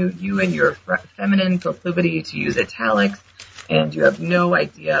time on you and your feminine proclivity to use italics, and you have no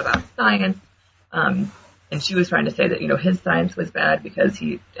idea about science. And she was trying to say that, his science was bad because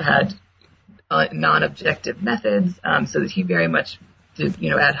he had non-objective methods, so that he very much did,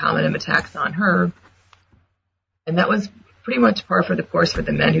 ad hominem attacks on her. And that was pretty much par for the course for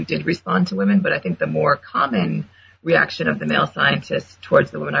the men who did respond to women, but I think the more common reaction of the male scientists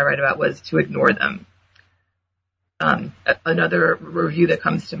towards the women I write about was to ignore them. Another review that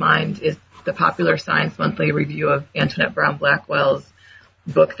comes to mind is the Popular Science Monthly review of Antoinette Brown Blackwell's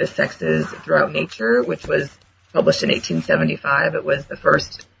book, The Sexes Throughout Nature, which was published in 1875. It was the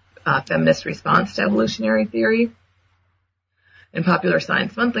first feminist response to evolutionary theory. And Popular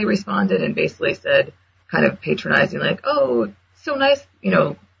Science Monthly responded and basically said, kind of patronizing, like, oh, so nice,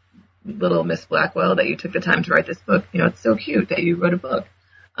 little Miss Blackwell, that you took the time to write this book. It's so cute that you wrote a book.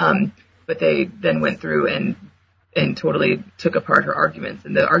 But they then went through and totally took apart her arguments.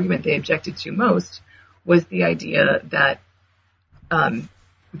 And the argument they objected to most was the idea that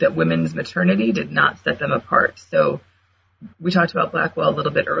women's maternity did not set them apart. So we talked about Blackwell a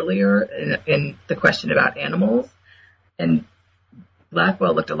little bit earlier in the question about animals. And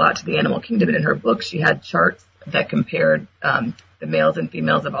Blackwell looked a lot to the animal kingdom. And in her book, she had charts that compared the males and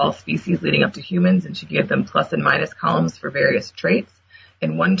females of all species leading up to humans, and she gave them plus and minus columns for various traits.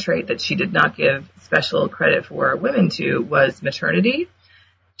 And one trait that she did not give special credit for women to was maternity.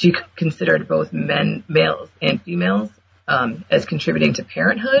 She considered both males and females as contributing to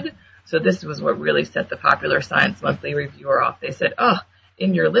parenthood. So this was what really set the Popular Science Monthly Reviewer off. They said,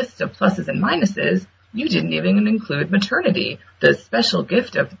 in your list of pluses and minuses, you didn't even include maternity, the special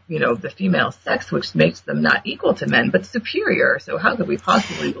gift of, the female sex, which makes them not equal to men, but superior. So how could we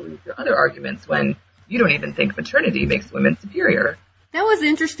possibly believe your other arguments when you don't even think maternity makes women superior? That was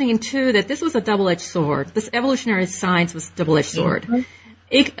interesting, too, that this was a double-edged sword. This evolutionary science was a double-edged sword. Mm-hmm.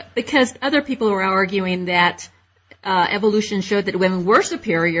 Because other people were arguing that evolution showed that women were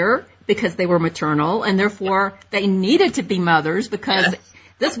superior because they were maternal, and therefore they needed to be mothers because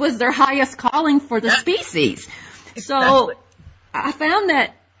this was their highest calling for the species. Exactly. So I found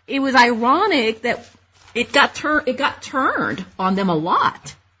that it was ironic that it got turned on them a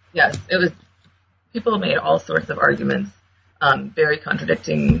lot. Yes, it was. People made all sorts of arguments, very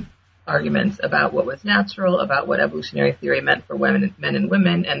contradicting arguments about what was natural, about what evolutionary theory meant for men and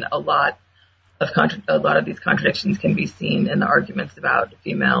women, and a lot of these contradictions can be seen in the arguments about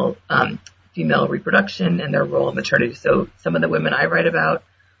female reproduction and their role in maternity. So some of the women I write about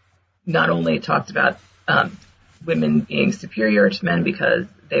not only talked about women being superior to men because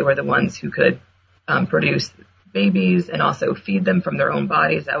they were the ones who could produce babies and also feed them from their own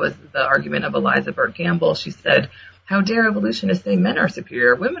bodies. That was the argument of Eliza Burke Gamble. She said, how dare evolutionists say men are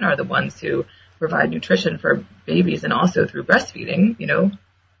superior? Women are the ones who provide nutrition for babies and also through breastfeeding,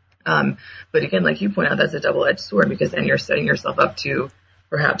 But again, like you point out, that's a double-edged sword because then you're setting yourself up to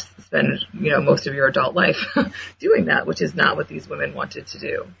perhaps spend, most of your adult life doing that, which is not what these women wanted to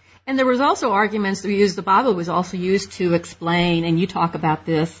do. And there was also arguments the Bible was also used to explain, and you talk about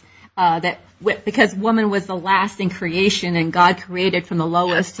this, that because woman was the last in creation and God created from the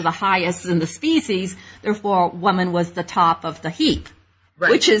lowest to the highest in the species, therefore woman was the top of the heap,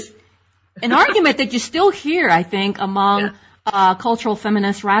 which is an argument that you still hear, I think, among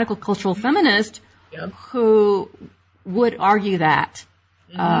radical cultural feminists who would argue that.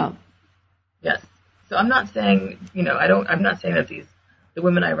 Mm-hmm. Yes. So I'm not saying, I'm not saying that the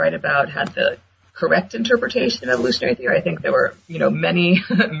women I write about had the correct interpretation of evolutionary theory. I think there were, many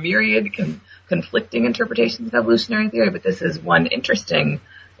myriad conflicting interpretations of evolutionary theory, but this is one interesting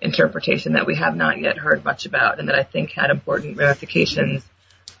interpretation that we have not yet heard much about and that I think had important ramifications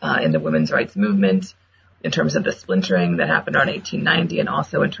in the women's rights movement in terms of the splintering that happened around 1890 and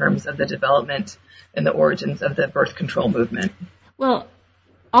also in terms of the development and the origins of the birth control movement. Well,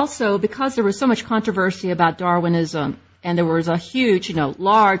 also because there was so much controversy about Darwinism, and there was a huge,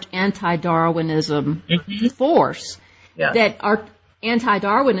 large anti-Darwinism force, that our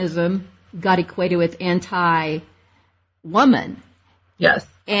anti-Darwinism got equated with anti-woman. Yes.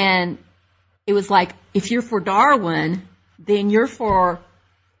 And it was like, if you're for Darwin, then you're for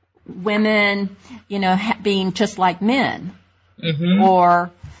women, being just like men. Mm-hmm.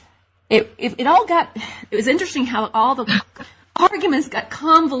 Or it was interesting how all the arguments got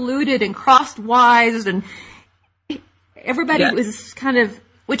convoluted and crossed wise and everybody was kind of,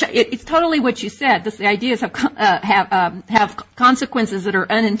 it's totally what you said. The ideas have consequences that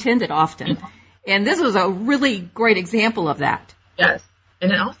are unintended often, and this was a really great example of that. Yes,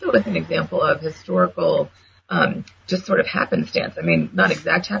 and it also was an example of historical, just sort of happenstance. I mean, not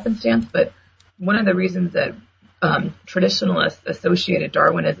exact happenstance, but one of the reasons that traditionalists associated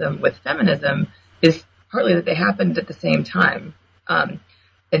Darwinism with feminism is partly that they happened at the same time,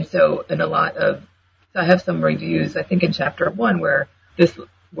 and so in a lot of. So I have some reviews, I think in chapter 1, where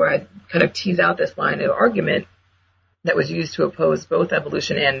I kind of tease out this line of argument that was used to oppose both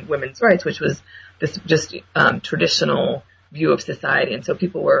evolution and women's rights, which was this just traditional view of society. And so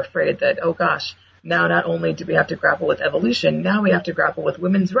people were afraid that, oh gosh, now not only do we have to grapple with evolution, now we have to grapple with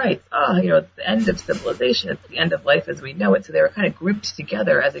women's rights. It's the end of civilization. It's the end of life as we know it. So they were kind of grouped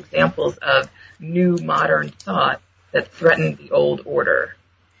together as examples of new modern thought that threatened the old order.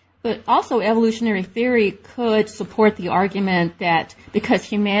 But also evolutionary theory could support the argument that because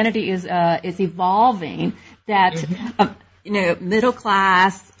humanity is evolving, that middle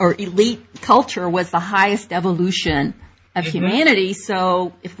class or elite culture was the highest evolution of humanity.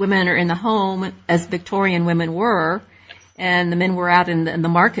 So if women are in the home, as Victorian women were, and the men were out in the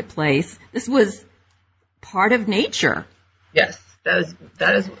marketplace, this was part of nature. Yes, that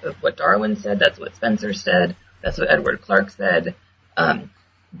is what Darwin said. That's what Spencer said. That's what Edward Clark said.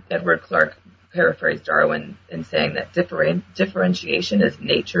 Edward Clark paraphrased Darwin in saying that differentiation is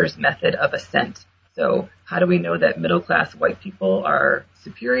nature's method of ascent. So how do we know that middle-class white people are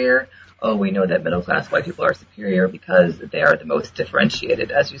superior? Oh, we know that middle-class white people are superior because they are the most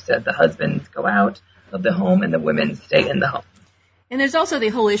differentiated. As you said, the husbands go out of the home and the women stay in the home. And there's also the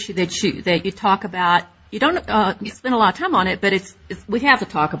whole issue that you talk about you don't spend a lot of time on it, but we have to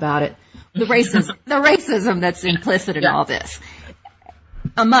talk about it. The racism that's implicit in all this.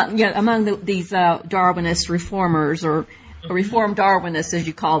 Among these Darwinist reformers or reformed Darwinists, as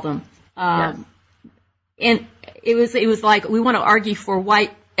you call them. And it was like, we want to argue for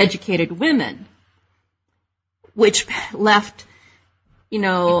white educated women, which left, a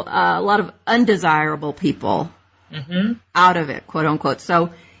lot of undesirable people out of it, quote unquote.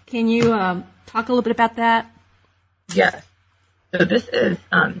 So can you talk a little bit about that? Yes. So this is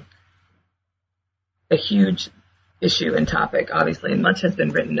a huge issue and topic, obviously, and much has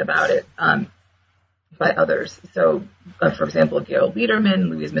been written about it by others. So, for example, Gail Biederman,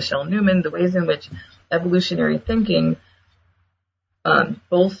 Louise Michelle Newman, the ways in which evolutionary thinking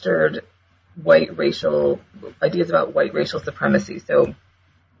bolstered ideas about white racial supremacy. So,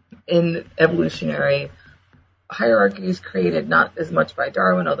 in evolutionary hierarchies created not as much by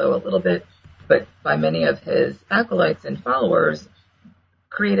Darwin, although a little bit, but by many of his acolytes and followers,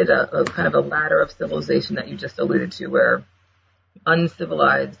 created a kind of a ladder of civilization that you just alluded to, where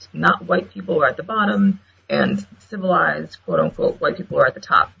uncivilized, not white people are at the bottom, and civilized, quote unquote, white people are at the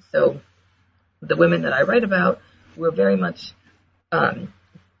top. So the women that I write about were very much,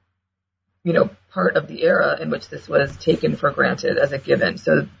 part of the era in which this was taken for granted as a given.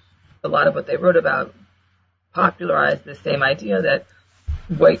 So a lot of what they wrote about popularized the same idea that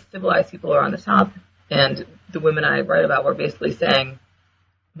white civilized people are on the top, and the women I write about were basically saying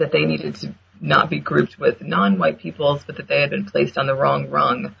that they needed to not be grouped with non-white peoples, but that they had been placed on the wrong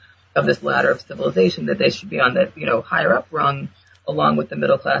rung of this ladder of civilization, that they should be on the higher up rung along with the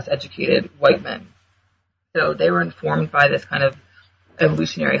middle class educated white men. So they were informed by this kind of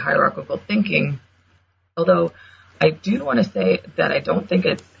evolutionary hierarchical thinking, although I do want to say that I don't think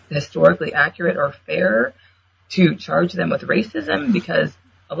it's historically accurate or fair to charge them with racism, because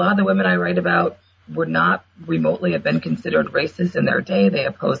a lot of the women I write about would not remotely have been considered racist in their day. They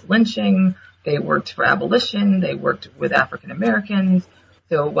opposed lynching. They worked for abolition. They worked with African Americans.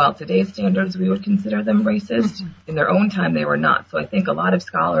 So while today's standards we would consider them racist, in their own time they were not. So I think a lot of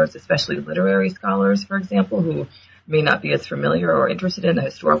scholars, especially literary scholars, for example, who may not be as familiar or interested in the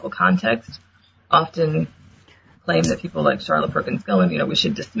historical context, often claim that people like Charlotte Perkins Gilman, we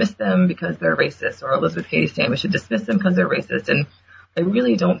should dismiss them because they're racist, or Elizabeth Cady Stanton, we should dismiss them because they're racist. And I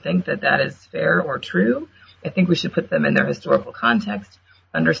really don't think that that is fair or true. I think we should put them in their historical context,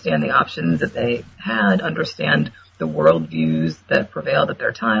 understand the options that they had, understand the worldviews that prevailed at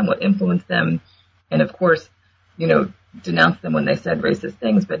their time, what influenced them, and of course, denounce them when they said racist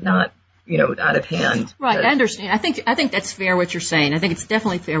things, but not, out of hand. Right, I understand. I think that's fair what you're saying. I think it's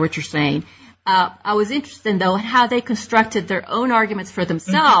definitely fair what you're saying. I was interested, though, in how they constructed their own arguments for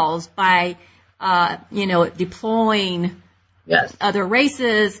themselves by, deploying other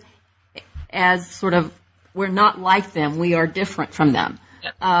races as sort of, we're not like them, we are different from them.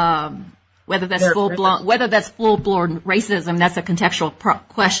 Whether that's full-blown racism, that's a contextual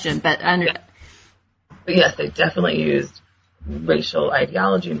question. But yes, they definitely used racial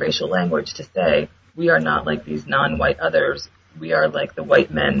ideology and racial language to say, we are not like these non-white others. We are like the white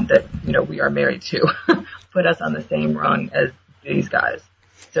men that, we are married to. Put us on the same rung as these guys.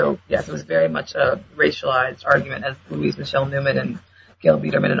 So, yes, it was very much a racialized argument, as Louise Michelle Newman and Gail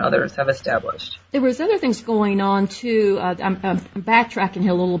Biederman and others have established. There was other things going on, too. I'm backtracking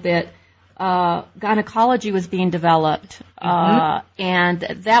here a little bit. Gynecology was being developed, and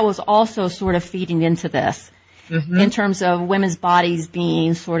that was also sort of feeding into this. In terms of women's bodies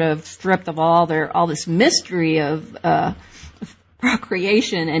being sort of stripped of all this mystery of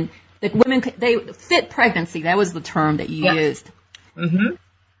procreation, and that women, they fit pregnancy. That was the term that you used.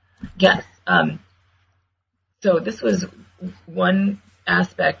 Yes. So this was one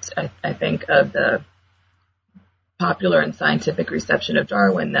aspect, I think, of the popular and scientific reception of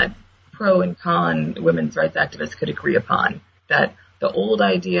Darwin that pro and con women's rights activists could agree upon. That the old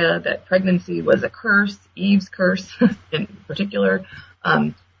idea that pregnancy was a curse, Eve's curse in particular,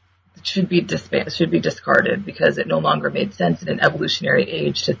 should be discarded because it no longer made sense in an evolutionary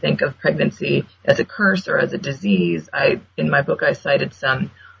age to think of pregnancy as a curse or as a disease. In my book, I cited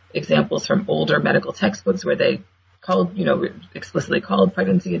some examples from older medical textbooks where they explicitly called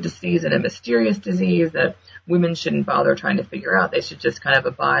pregnancy a disease and a mysterious disease that women shouldn't bother trying to figure out. They should just kind of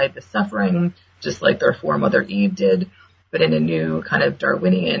abide the suffering, just like their foremother Eve did. But in a new kind of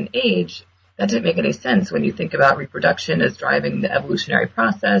Darwinian age, that didn't make any sense when you think about reproduction as driving the evolutionary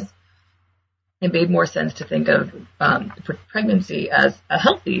process. It made more sense to think of pregnancy as a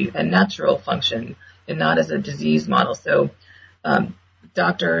healthy and natural function and not as a disease model. So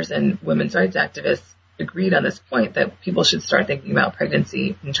doctors and women's rights activists agreed on this point that people should start thinking about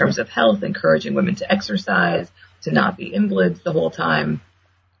pregnancy in terms of health, encouraging women to exercise, to not be invalids the whole time.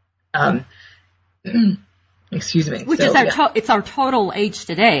 Excuse me. Which is it's our total age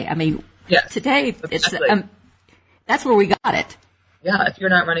today. I mean, yes, today exactly. It's that's where we got it. Yeah, if you're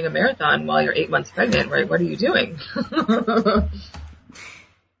not running a marathon while you're 8 months pregnant, right? What are you doing?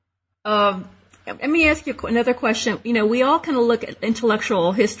 Let me ask you another question. We all kind of look at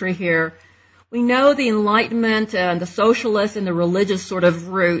intellectual history here. We know the Enlightenment and the socialist and the religious sort of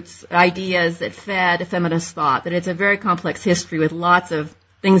roots, ideas that fed feminist thought, that it's a very complex history with lots of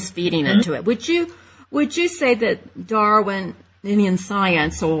things feeding into it. Would you say that Darwinian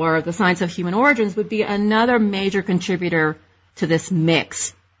science or the science of human origins would be another major contributor to this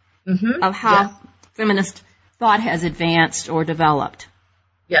mix of how feminist thought has advanced or developed?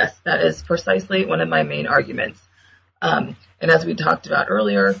 Yes, that is precisely one of my main arguments. And as we talked about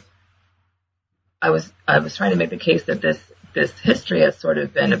earlier, I was trying to make the case that this history has sort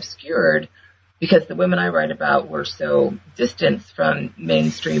of been obscured because the women I write about were so distant from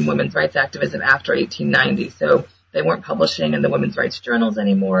mainstream women's rights activism after 1890. So they weren't publishing in the women's rights journals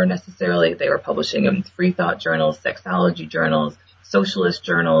anymore necessarily. They were publishing in free thought journals, sexology journals, socialist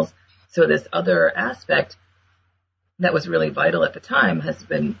journals. So this other aspect that was really vital at the time has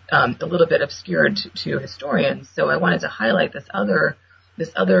been a little bit obscured to historians. So I wanted to highlight this other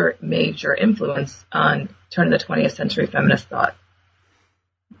major influence on turn of the 20th century feminist thought.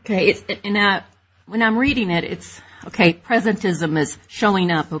 Okay, when I'm reading it, it's okay. Presentism is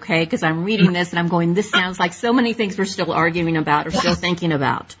showing up, okay, because I'm reading this and I'm going, this sounds like so many things we're still arguing about or still thinking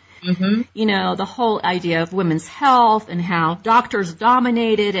about. The whole idea of women's health and how doctors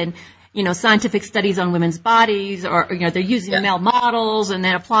dominated and scientific studies on women's bodies, or they're using male models and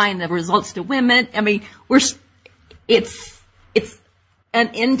then applying the results to women. I mean, it's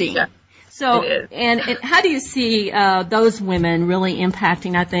unending. Yeah, so, and how do you see those women really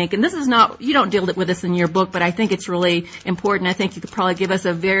impacting? I think, and this is not, you don't deal with this in your book, but I think it's really important. I think you could probably give us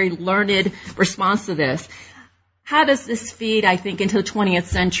a very learned response to this. How does this feed, I think, into the 20th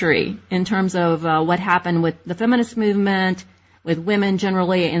century in terms of what happened with the feminist movement, with women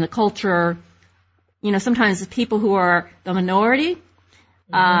generally in the culture? Sometimes the people who are the minority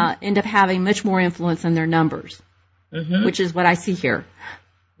end up having much more influence in their numbers, which is what I see here.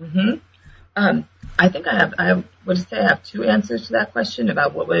 I think I would say I have two answers to that question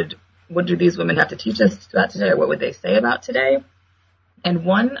about what do these women have to teach us about today, or what would they say about today? And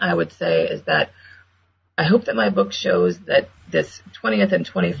one I would say is that I hope that my book shows that this 20th and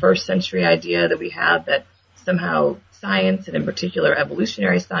 21st century idea that we have that somehow science, and in particular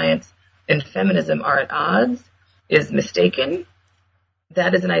evolutionary science, and feminism are at odds is mistaken.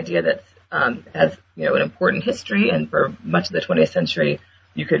 That is an idea that has an important history, and for much of the 20th century,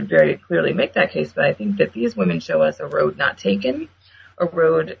 you could very clearly make that case. But I think that these women show us a road not taken, a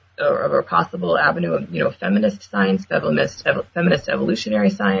road or a possible avenue of feminist science, feminist evolutionary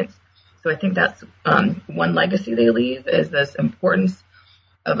science. So I think that's one legacy they leave, is this importance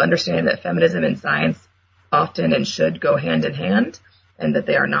of understanding that feminism and science often and should go hand in hand, and that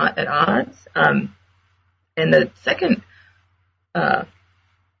they are not at odds. And the second, now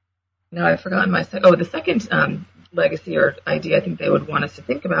I've forgotten the second legacy or idea I think they would want us to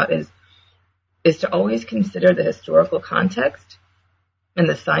think about is to always consider the historical context and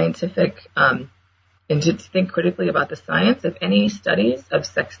the scientific, and to think critically about the science of any studies of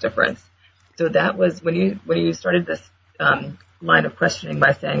sex difference. So that was when you started this line of questioning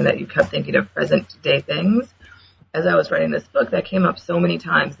by saying that you kept thinking of present day things. As I was writing this book, that came up so many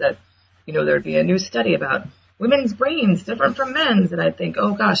times that, there'd be a new study about women's brains different from men's. And I'd think,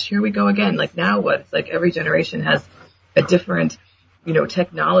 oh gosh, here we go again. Like, now what? It's like every generation has a different,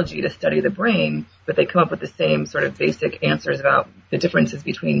 technology to study the brain, but they come up with the same sort of basic answers about the differences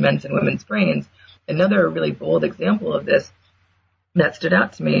between men's and women's brains. Another really bold example of this that stood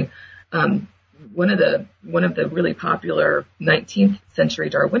out to me, one of the really popular 19th century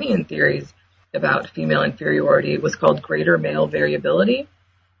Darwinian theories about female inferiority was called greater male variability.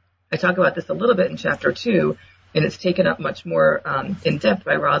 I talk about this a little bit in chapter 2, and it's taken up much more in depth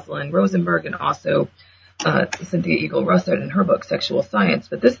by Rosalind Rosenberg and also Cynthia Eagle-Russert in her book Sexual Science.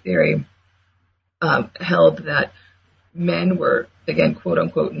 But this theory held that men were, again, quote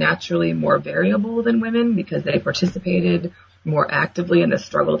unquote, naturally more variable than women because they participated more actively in the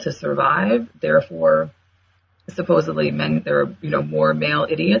struggle to survive. Therefore, supposedly there are more male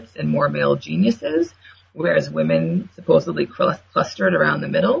idiots and more male geniuses, whereas women supposedly clustered around the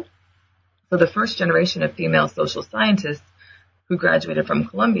middle. So the first generation of female social scientists who graduated from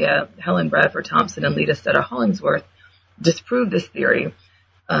Columbia, Helen Bradford Thompson and Lita Setta Hollingsworth, disproved this theory,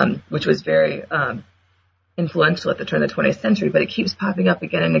 which was very influential at the turn of the 20th century, but it keeps popping up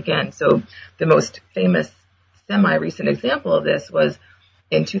again and again. So the most famous semi-recent example of this was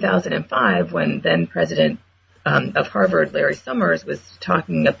in 2005 when then President of Harvard, Larry Summers, was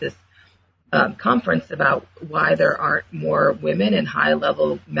talking at this conference about why there aren't more women in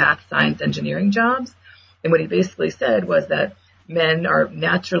high-level math, science, engineering jobs. And what he basically said was that men are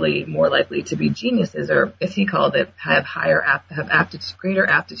naturally more likely to be geniuses, or as he called it, have greater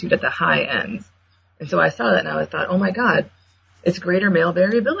aptitude at the high ends. And so I saw that and I thought, oh my God, it's greater male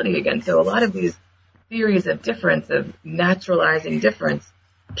variability again. So a lot of these theories of difference, of naturalizing difference,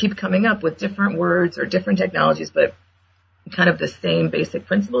 keep coming up with different words or different technologies, but kind of the same basic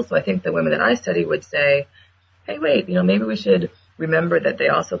principles. So I think the women that I study would say, hey, wait, maybe we should remember that they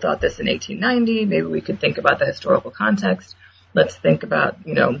also thought this in 1890. Maybe we could think about the historical context. Let's think about,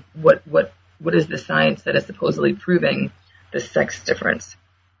 what is the science that is supposedly proving the sex difference.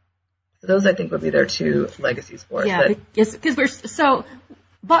 So those, I think, would be their two legacies for us. Yeah, because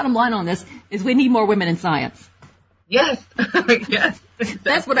bottom line on this is we need more women in science. Yes. Yes. Exactly.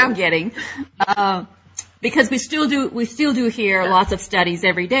 That's what I'm getting. Because we still do hear lots of studies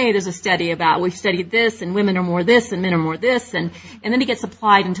every day. There's a study about we've studied this and women are more this and men are more this and then it gets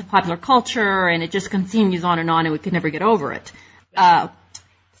applied into popular culture and it just continues on and we can never get over it.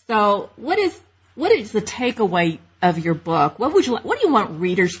 So what is the takeaway of your book? What do you want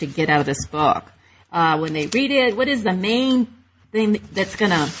readers to get out of this book? When they read it, what is the main thing that's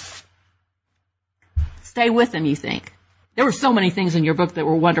gonna stay with them, you think? There were so many things in your book that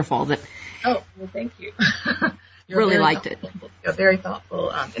were wonderful that. Oh, well, thank you. Really liked it. You're a very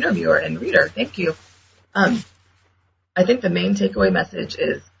thoughtful interviewer and reader. Thank you. I think the main takeaway message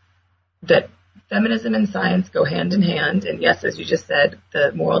is that feminism and science go hand in hand. And yes, as you just said,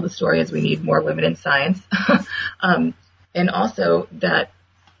 the moral of the story is we need more women in science. And also that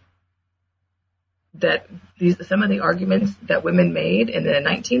some of the arguments that women made in the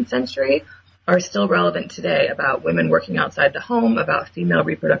 19th century are still relevant today about women working outside the home, about female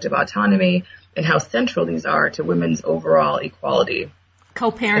reproductive autonomy, and how central these are to women's overall equality.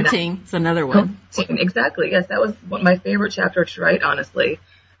 Co-parenting is another one. Exactly. Yes, that was my favorite chapter to write, honestly,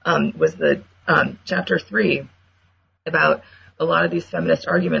 was the chapter 3 about a lot of these feminist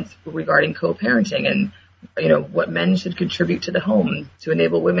arguments regarding co-parenting and, what men should contribute to the home to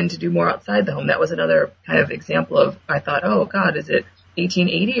enable women to do more outside the home. That was another kind of example of, I thought, oh, God, is it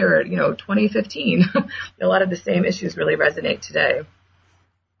 1880 or 2015? A lot of the same issues really resonate today.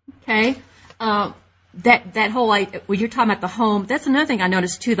 Okay, that whole when you're talking about the home, that's another thing I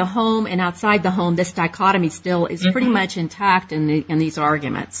noticed too. The home and outside the home, this dichotomy still is pretty much intact in these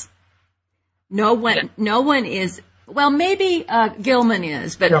arguments. No one is. Well, maybe Gilman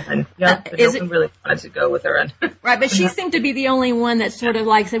is, but Gilman, Gilman really wanted to go with her end. Right, but she seemed to be the only one that sort of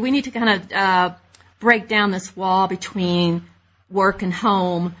like said we need to kind of break down this wall between work and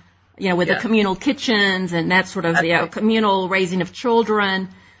home, with the communal kitchens and that sort of communal raising of children.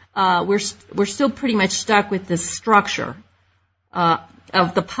 We're still pretty much stuck with this structure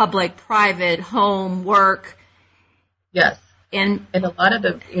of the public, private, home, work. Yes, and a lot of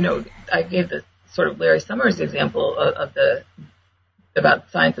the I gave the sort of Larry Summers example about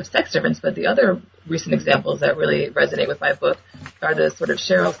science of sex difference, but the other recent examples that really resonate with my book are the sort of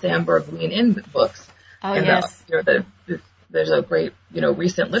Sheryl Sandberg Lean In books. Oh, and yes. There's a great,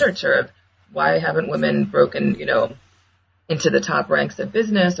 recent literature of why haven't women broken, into the top ranks of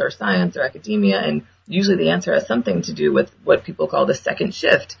business or science or academia. And usually the answer has something to do with what people call the second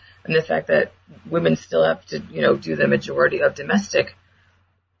shift and the fact that women still have to, do the majority of domestic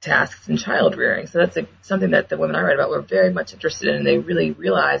tasks and child rearing. So that's something that the women I write about were very much interested in, and they really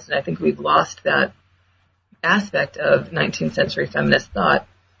realized, and I think we've lost that aspect of 19th century feminist thought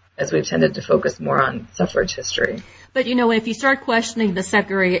as we've tended to focus more on suffrage history. But, if you start questioning the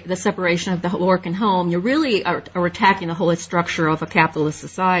separation of the work and home, you really are attacking the whole structure of a capitalist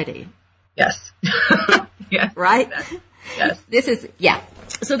society. Yes. Yes. Right? Exactly. Yes.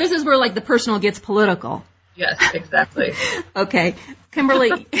 So this is where, the personal gets political. Yes, exactly. Okay.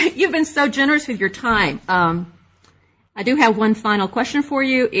 Kimberly, you've been so generous with your time. I do have one final question for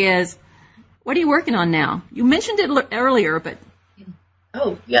you is, what are you working on now? You mentioned it earlier, but...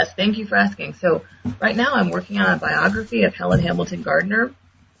 Oh, yes. Thank you for asking. So right now I'm working on a biography of Helen Hamilton Gardner,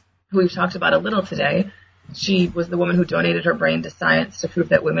 who we've talked about a little today. She was the woman who donated her brain to science to prove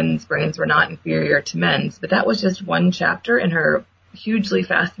that women's brains were not inferior to men's. But that was just one chapter in her hugely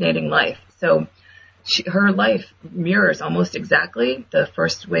fascinating life. So her life mirrors almost exactly the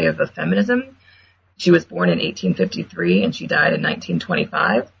first wave of feminism. She was born in 1853 and she died in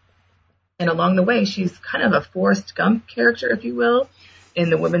 1925. And along the way, she's kind of a Forrest Gump character, if you will. in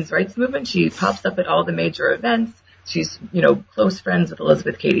the women's rights movement. She pops up at all the major events. She's, close friends with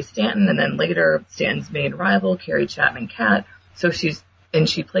Elizabeth Cady Stanton, and then later Stanton's main rival, Carrie Chapman Catt. So she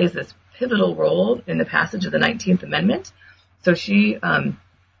plays this pivotal role in the passage of the 19th Amendment. So she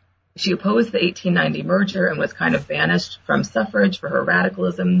opposed the 1890 merger and was kind of banished from suffrage for her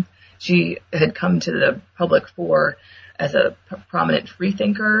radicalism. She had come to the public fore as a prominent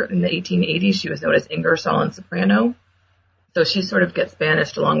freethinker in the 1880s. She was known as Ingersoll and Soprano. So she sort of gets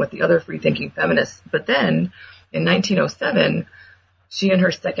banished along with the other free-thinking feminists. But then in 1907, she and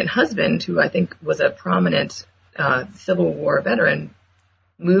her second husband, who I think was a prominent Civil War veteran,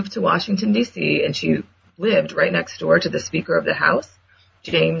 moved to Washington, D.C., and she lived right next door to the Speaker of the House,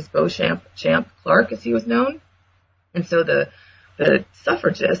 James Beauchamp Clark, as he was known. And so the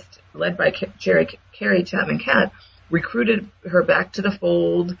suffragists, led by Carrie Chapman Catt, recruited her back to the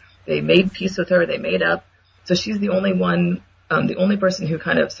fold. They made peace with her. They made up. So she's the only person who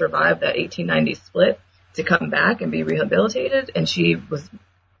kind of survived that 1890 split to come back and be rehabilitated. And she was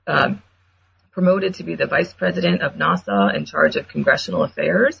promoted to be the vice president of Nassau in charge of congressional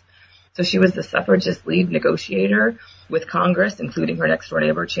affairs. So she was the suffragist lead negotiator with Congress, including her next door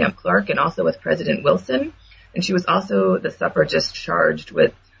neighbor, Champ Clark, and also with President Wilson. And she was also the suffragist charged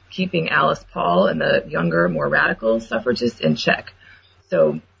with keeping Alice Paul and the younger, more radical suffragists in check.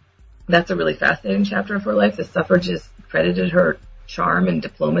 So that's a really fascinating chapter of her life. The suffragists credited her charm and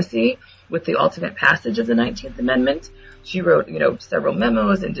diplomacy with the ultimate passage of the 19th Amendment. She wrote, several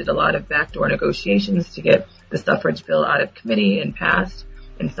memos and did a lot of backdoor negotiations to get the suffrage bill out of committee and passed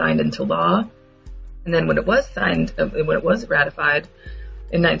and signed into law. And then when it was ratified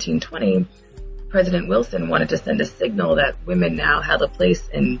in 1920, President Wilson wanted to send a signal that women now had a place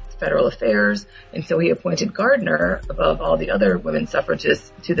in federal affairs, and so he appointed Gardner, above all the other women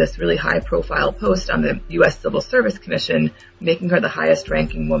suffragists, to this really high-profile post on the U.S. Civil Service Commission, making her the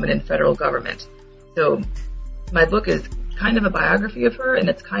highest-ranking woman in federal government. So my book is kind of a biography of her, and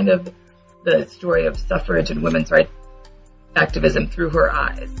it's kind of the story of suffrage and women's rights activism through her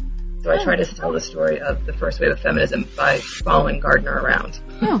eyes. So I try to tell the story of the first wave of feminism by following Gardner around.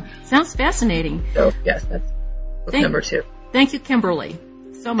 Oh, sounds fascinating. So, yes, that's book number 2. Thank you, Kimberly,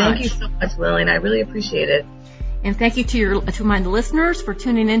 so much. Thank you so much, Lillian. I really appreciate it. And thank you to my listeners for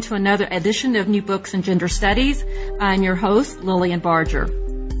tuning in to another edition of New Books in Gender Studies. I'm your host, Lillian Barger.